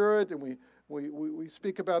Spirit, and we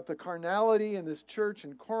speak about the carnality in this church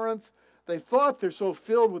in Corinth. They thought they're so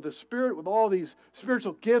filled with the Spirit, with all these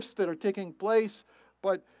spiritual gifts that are taking place,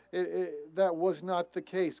 but that was not the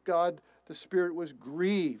case. God, the Spirit, was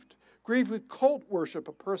grieved. Grieved with cult worship,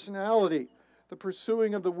 a personality, the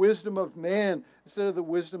pursuing of the wisdom of man instead of the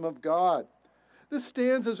wisdom of God. This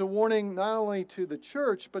stands as a warning not only to the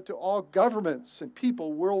church, but to all governments and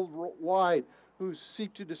people worldwide who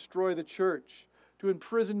seek to destroy the church, to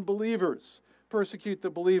imprison believers, persecute the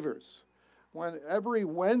believers. When every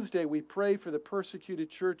Wednesday we pray for the persecuted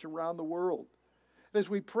church around the world. As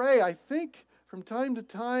we pray, I think from time to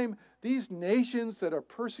time, these nations that are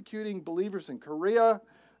persecuting believers in Korea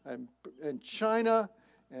and China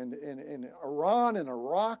and in Iran and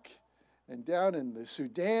Iraq and down in the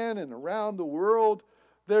Sudan and around the world,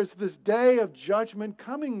 there's this day of judgment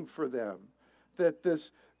coming for them, that the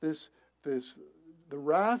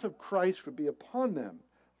wrath of Christ would be upon them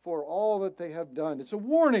for all that they have done. It's a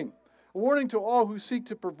warning to all who seek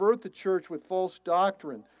to pervert the church with false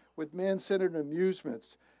doctrine, with man-centered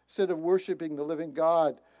amusements, instead of worshiping the living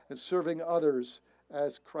God and serving others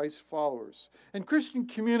as Christ's followers. In Christian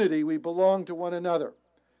community, we belong to one another.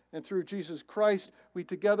 And through Jesus Christ, we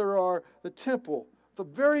together are the temple, the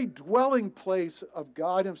very dwelling place of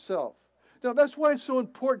God himself. Now, that's why it's so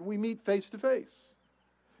important we meet face to face.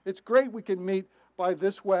 It's great we can meet by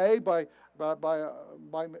this way, by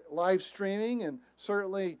live streaming, and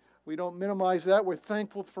certainly we don't minimize that. We're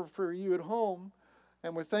thankful for you at home,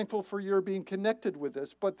 and we're thankful for your being connected with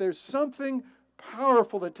us. But there's something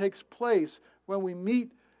powerful that takes place when we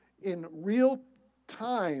meet in real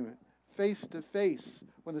time, face to face,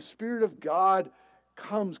 when the Spirit of God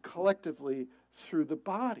comes collectively through the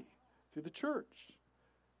body, through the church,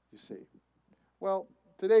 you see. Well,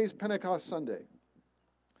 today's Pentecost Sunday.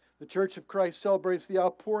 The Church of Christ celebrates the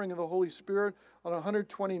outpouring of the Holy Spirit on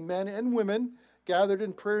 120 men and women gathered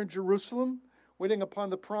in prayer in Jerusalem, waiting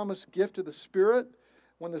upon the promised gift of the Spirit.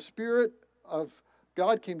 When the Spirit of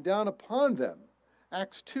God came down upon them,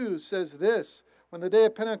 Acts 2 says this: when the day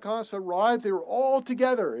of Pentecost arrived, they were all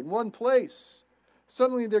together in one place.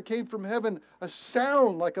 Suddenly there came from heaven a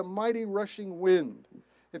sound like a mighty rushing wind.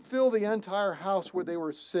 It filled the entire house where they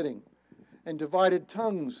were sitting. and divided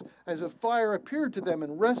tongues as if fire appeared to them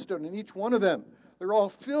and rested on each one of them. They're all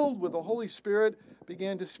filled with the Holy Spirit,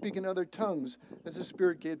 began to speak in other tongues as the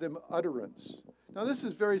Spirit gave them utterance. Now this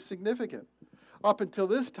is very significant. Up until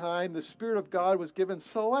this time, the Spirit of God was given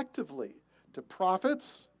selectively to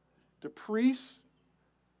prophets, to priests,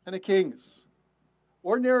 and to kings.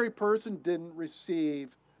 Ordinary person didn't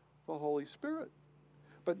receive the Holy Spirit.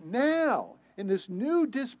 But now, in this new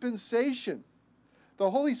dispensation, the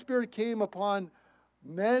Holy Spirit came upon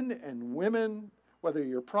men and women, whether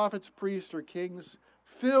you're prophets, priests, or kings,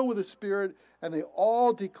 filled with the Spirit, and they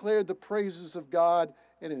all declared the praises of God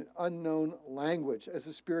in an unknown language as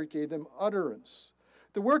the Spirit gave them utterance.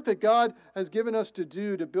 The work that God has given us to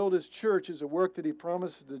do to build His church is a work that He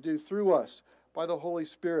promises to do through us by the Holy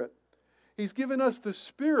Spirit. He's given us the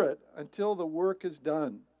Spirit until the work is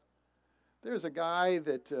done. There's a guy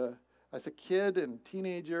that as a kid and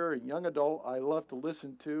teenager and young adult I loved to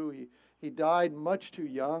listen to. He died much too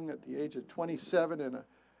young at the age of 27 in an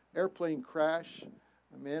airplane crash,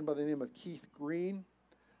 a man by the name of Keith Green.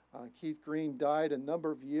 Keith Green died a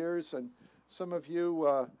number of years, and some of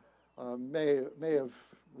you may have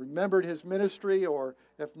remembered his ministry, or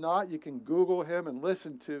if not, you can Google him and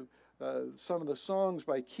listen to some of the songs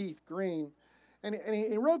by Keith Green. And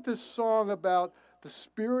he wrote this song about the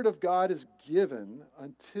Spirit of God is given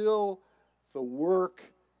until the work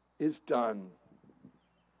is done.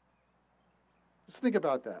 Just think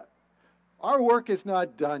about that. Our work is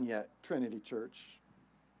not done yet, Trinity Church.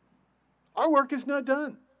 Our work is not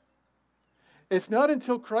done. It's not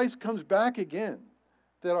until Christ comes back again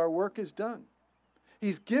that our work is done.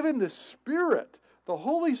 He's given the Spirit, the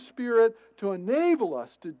Holy Spirit, to enable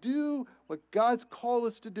us to do what God's called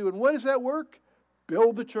us to do. And what is that work?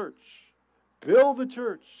 Build the church. Build the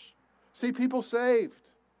church. See people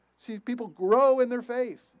saved. See people grow in their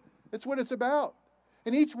faith. That's what it's about.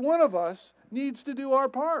 And each one of us needs to do our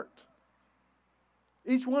part.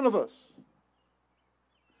 Each one of us.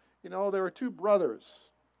 You know, there were two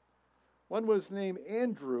brothers. One was named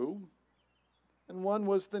Andrew, and one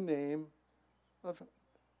was the name of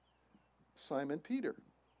Simon Peter.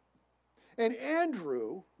 And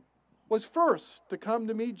Andrew was first to come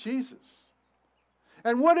to meet Jesus.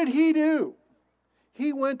 And what did he do?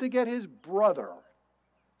 He went to get his brother,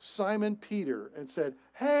 Simon Peter, and said,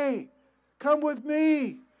 "Hey, come with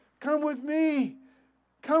me. Come with me.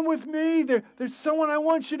 Come with me. There's someone I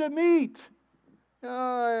want you to meet." "Oh,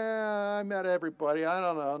 yeah, I met everybody. I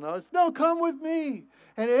don't know. No, come with me."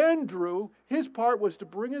 And Andrew, his part was to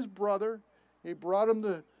bring his brother. He brought him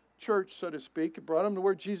to church, so to speak. He brought him to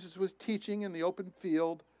where Jesus was teaching in the open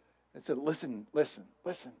field and said, "Listen, listen,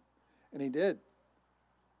 listen." And he did.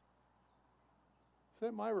 Is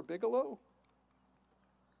that Myra Bigelow?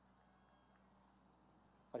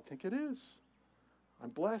 I think it is. I'm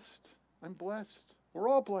blessed. I'm blessed. We're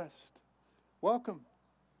all blessed. Welcome.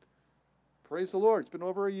 Praise the Lord. It's been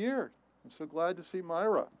over a year. I'm so glad to see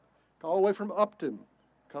Myra, all the way from Upton,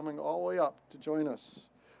 coming all the way up to join us.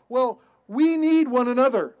 Well, we need one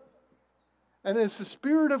another. And as the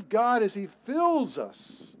Spirit of God, as He fills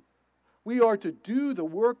us, we are to do the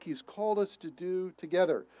work He's called us to do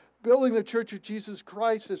together. Building the Church of Jesus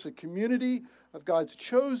Christ as a community of God's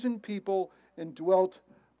chosen people indwelt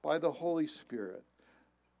by the Holy Spirit.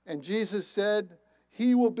 And Jesus said,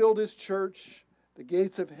 He will build His church. The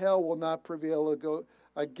gates of hell will not prevail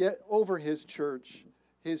over His church,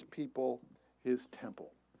 His people, His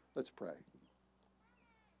temple. Let's pray.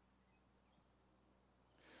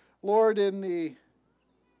 Lord, in the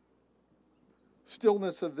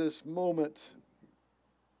stillness of this moment,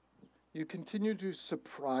 You continue to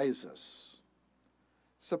surprise us.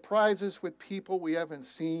 Surprise us with people we haven't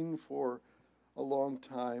seen for a long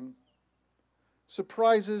time.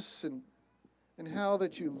 Surprise us in how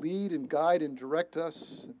that You lead and guide and direct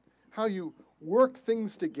us, and how You work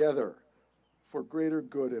things together for greater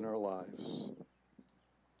good in our lives.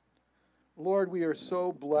 Lord, we are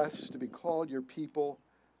so blessed to be called Your people,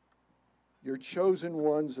 Your chosen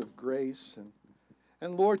ones of grace.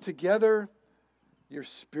 And Lord, together, Your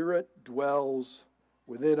Spirit dwells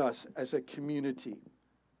within us as a community.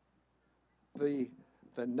 The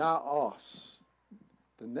naos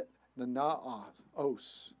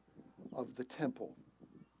of the temple,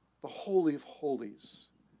 the Holy of Holies.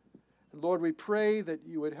 And Lord, we pray that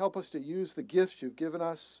You would help us to use the gifts You've given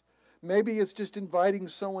us. Maybe it's just inviting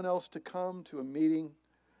someone else to come to a meeting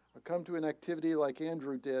or come to an activity like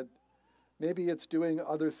Andrew did. Maybe it's doing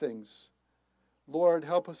other things. Lord,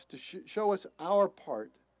 help us to show us our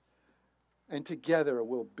part, and together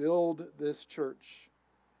we'll build this church.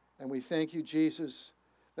 And we thank You, Jesus,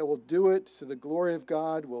 that we'll do it to the glory of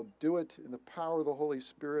God. We'll do it in the power of the Holy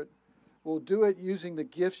Spirit. We'll do it using the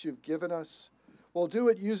gifts you've given us. We'll do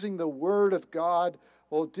it using the Word of God.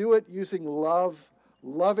 We'll do it using love,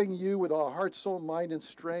 loving you with our heart, soul, mind, and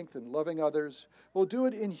strength, and loving others. We'll do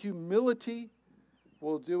it in humility.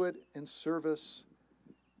 We'll do it in service.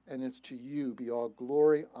 And it's to you be all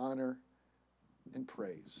glory, honor, and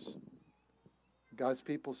praise. God's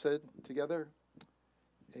people said together,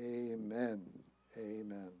 amen.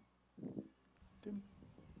 Amen. Tim?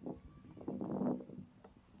 1,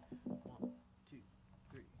 2,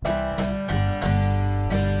 3.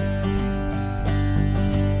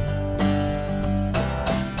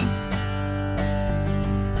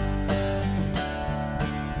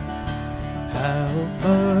 How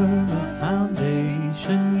firm a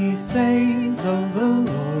foundation, ye saints of the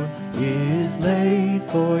Lord, is laid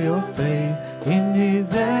for your faith in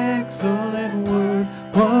his excellent word.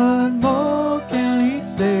 What more can he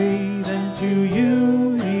say than to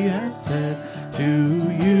you he has said? To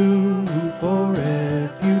you who for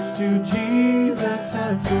refuge to Jesus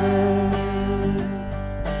have fled.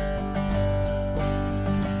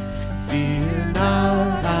 Fear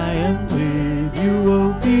not, I am with you,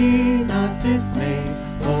 oh be not dismayed,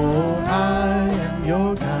 for I am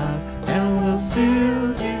your God, and will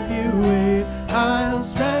still give you aid. I'll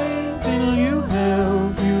strengthen you,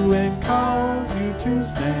 help you, and cause you to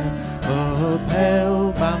stand,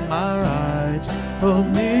 upheld by my right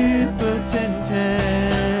omnipotent hand.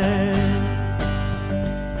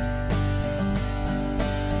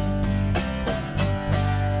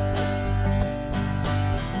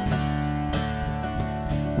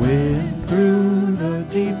 When through the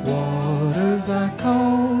deep waters I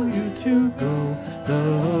call you to go,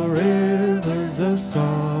 the rivers of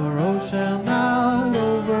sorrow shall not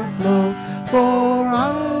overflow. For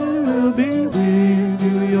I will be with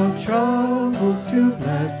you, your troubles to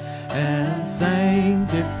bless, and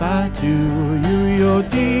sanctify to you your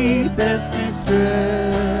deepest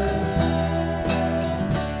distress.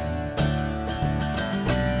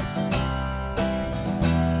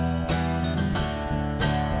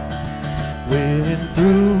 When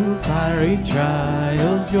through fiery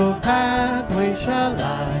trials your pathway shall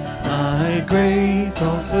lie, my grace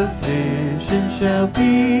all sufficient shall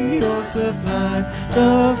be your supply.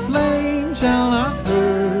 The flame shall not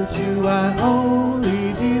hurt you, I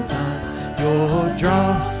only design your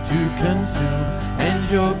dross to consume and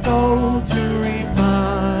your gold to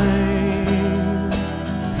refine.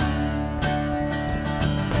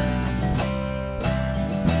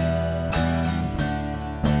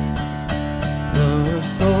 The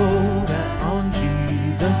soul that on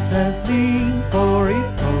Jesus has leaned for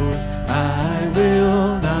repose, I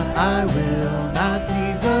will not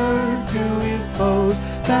desert to his foes.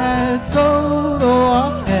 That soul, though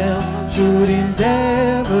all hell should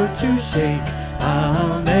endeavor to shake,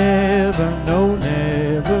 I'll never, no,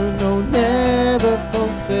 never, no, never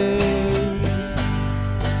forsake.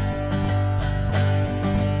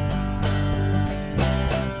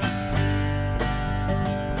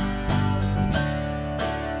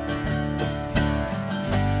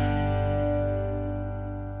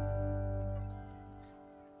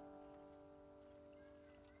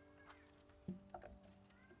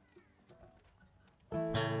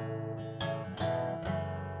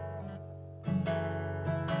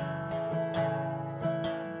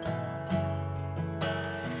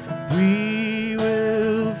 We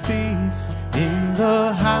will feast in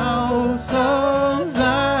the house of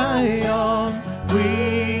Zion.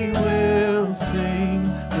 We will sing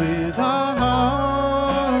with our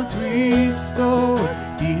hearts restored.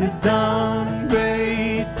 He has done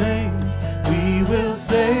great things. We will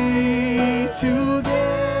say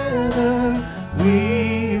together,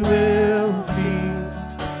 we will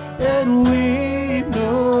feast and weep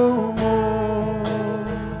no more.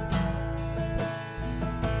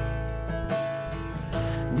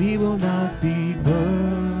 We will not be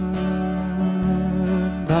burned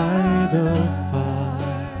by the fire.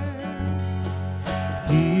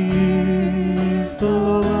 He is the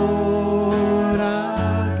Lord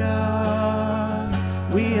our God.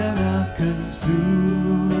 We are not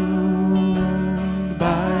consumed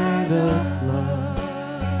by the flood.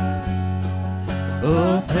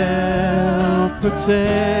 Upheld,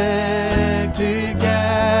 protected,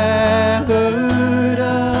 gathered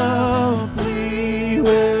up, we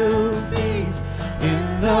will feast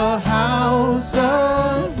in the house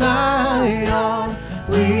of Zion.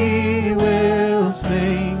 We will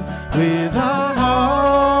sing with our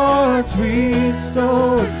hearts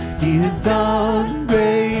restored. He has done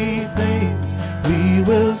great things. We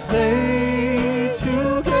will say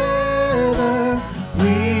together,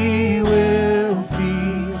 we will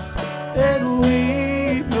feast and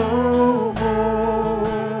weep no more.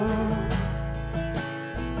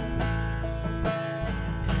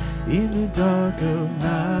 in the dark of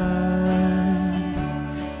night,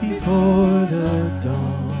 before the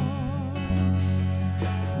dawn.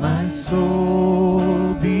 My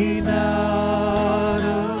soul, be not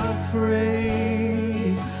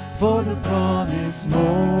afraid, for the promised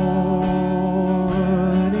morning,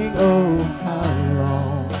 oh, how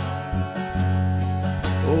long.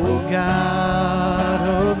 O God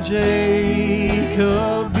of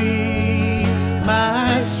Jacob, be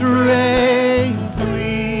my strength.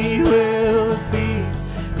 We will feast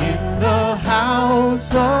in the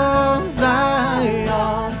house of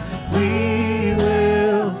Zion. We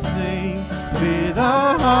will sing with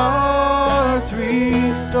our hearts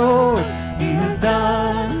restored. He has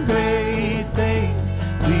done great things.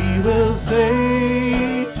 We will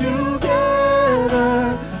say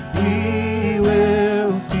together, we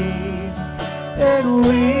will feast and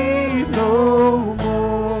weep no more.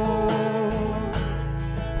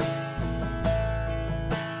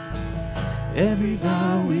 Every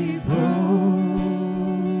vow we broken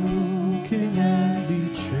and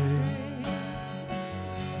betrayed,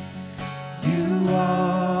 you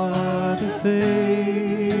are the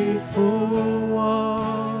faithful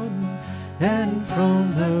one, and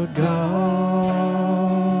from the garden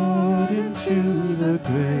to the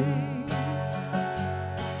grave,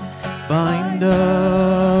 bind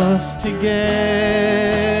us together,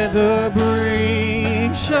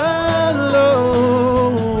 bring shalom.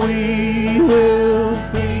 We will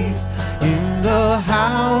feast in the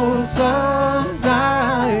house of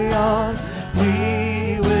Zion.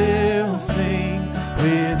 We will sing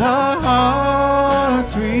with our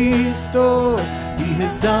hearts restored. He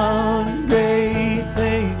has done great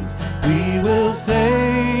things. We will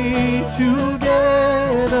say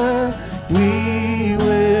together, we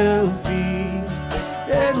will feast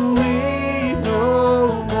and weep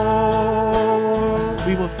no more.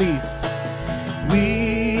 We will feast.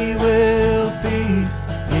 We will feast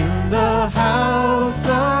in the house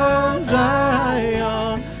of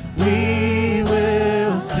Zion. We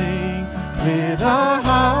will sing with our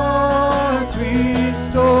hearts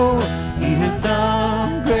restored. He has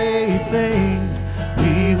done great things.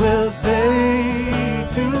 We will say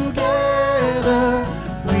together,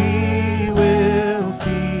 we will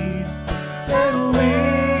feast and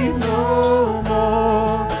weep no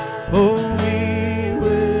more. Oh, we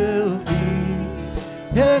will feast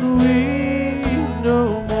and weep no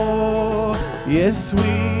more. Yes,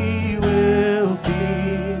 we will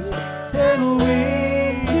feast and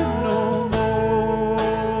weep no more.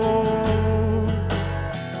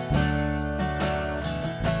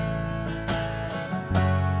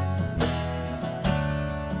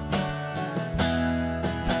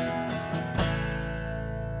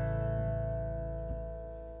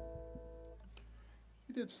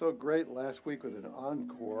 You did so great last week with an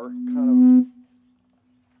encore, kind of.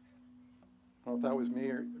 I don't know if that was me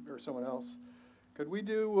or someone else. Could we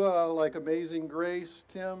do like Amazing Grace,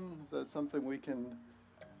 Tim? Is that something we can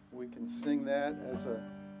sing that as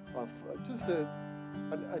just an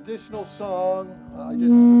additional song?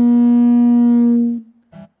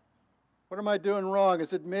 What am I doing wrong?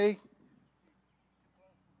 Is it me?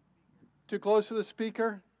 Too close to the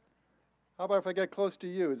speaker? How about if I get close to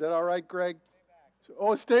you? Is that all right, Greg?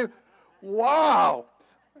 Oh, stay. Wow.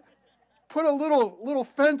 Put a little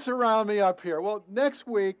fence around me up here. Well, next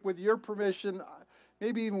week, with your permission,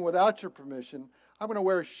 maybe even without your permission, I'm going to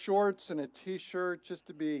wear shorts and a T-shirt just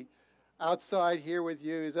to be outside here with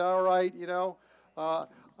you. Is that all right? You know? All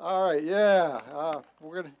right. Yeah.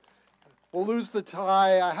 We'll lose the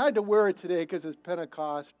tie. I had to wear it today because it's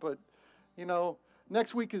Pentecost, but you know,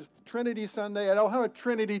 next week is Trinity Sunday. I don't have a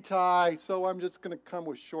Trinity tie, so I'm just going to come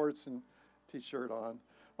with shorts and T-shirt on.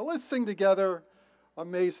 Well, let's sing together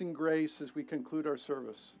Amazing Grace as we conclude our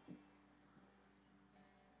service.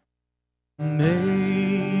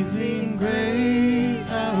 Amazing grace,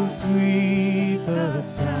 how sweet the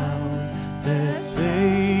sound that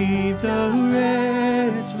saved a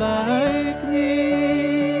wretch like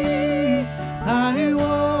me. I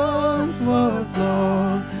once was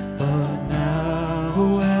lost, but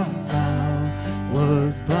now am found,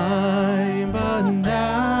 was blind, but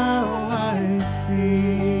now I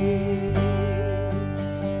see.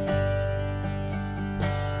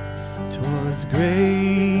 'Twas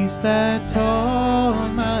grace that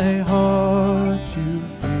taught my heart to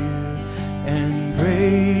fear, and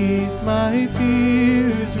grace my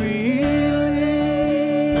fears relieved.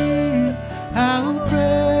 How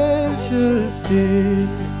precious did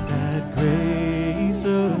that grace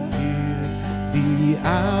appear, the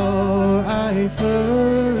hour I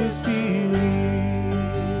first believed.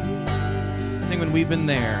 Sing when we've been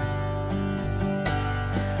there.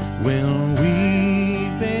 When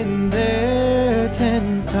we've been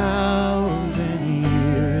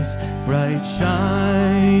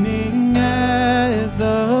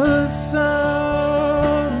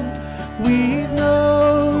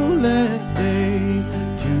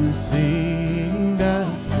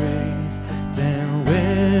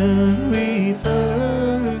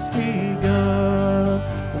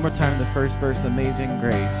first verse, Amazing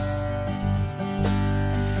Grace.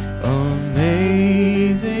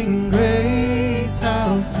 Amazing grace,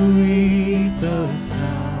 how sweet the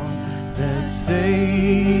sound that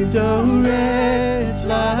saved a wretch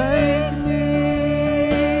like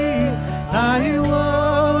me. I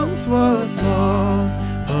once was lost,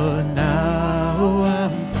 but now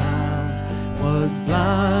I'm found, was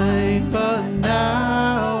blind, but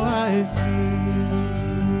now I see.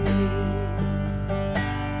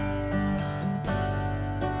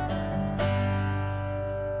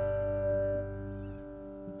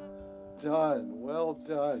 Done. Well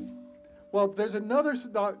done. Well, there's another...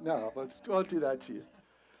 No, let's don't do that to you.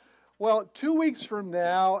 Well, 2 weeks from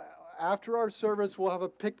now, after our service, we'll have a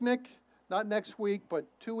picnic. Not next week, but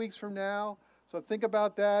 2 weeks from now. So think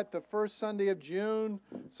about that, the first Sunday of June.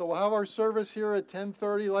 So we'll have our service here at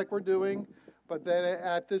 10:30 like we're doing. But then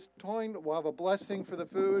at this point, we'll have a blessing for the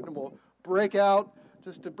food, and we'll break out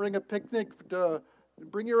just to bring a picnic.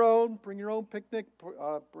 Bring your own picnic,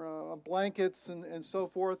 blankets and so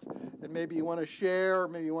forth. And maybe you want to share,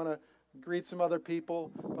 maybe you want to greet some other people.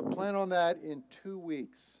 But plan on that in 2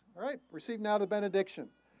 weeks. All right, receive now the benediction.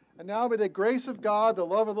 And now may the grace of God, the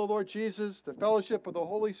love of the Lord Jesus, the fellowship of the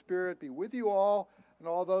Holy Spirit be with you all and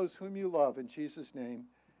all those whom you love. In Jesus' name,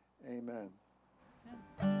 amen.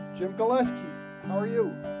 Jim Gillespie, how are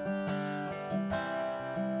you?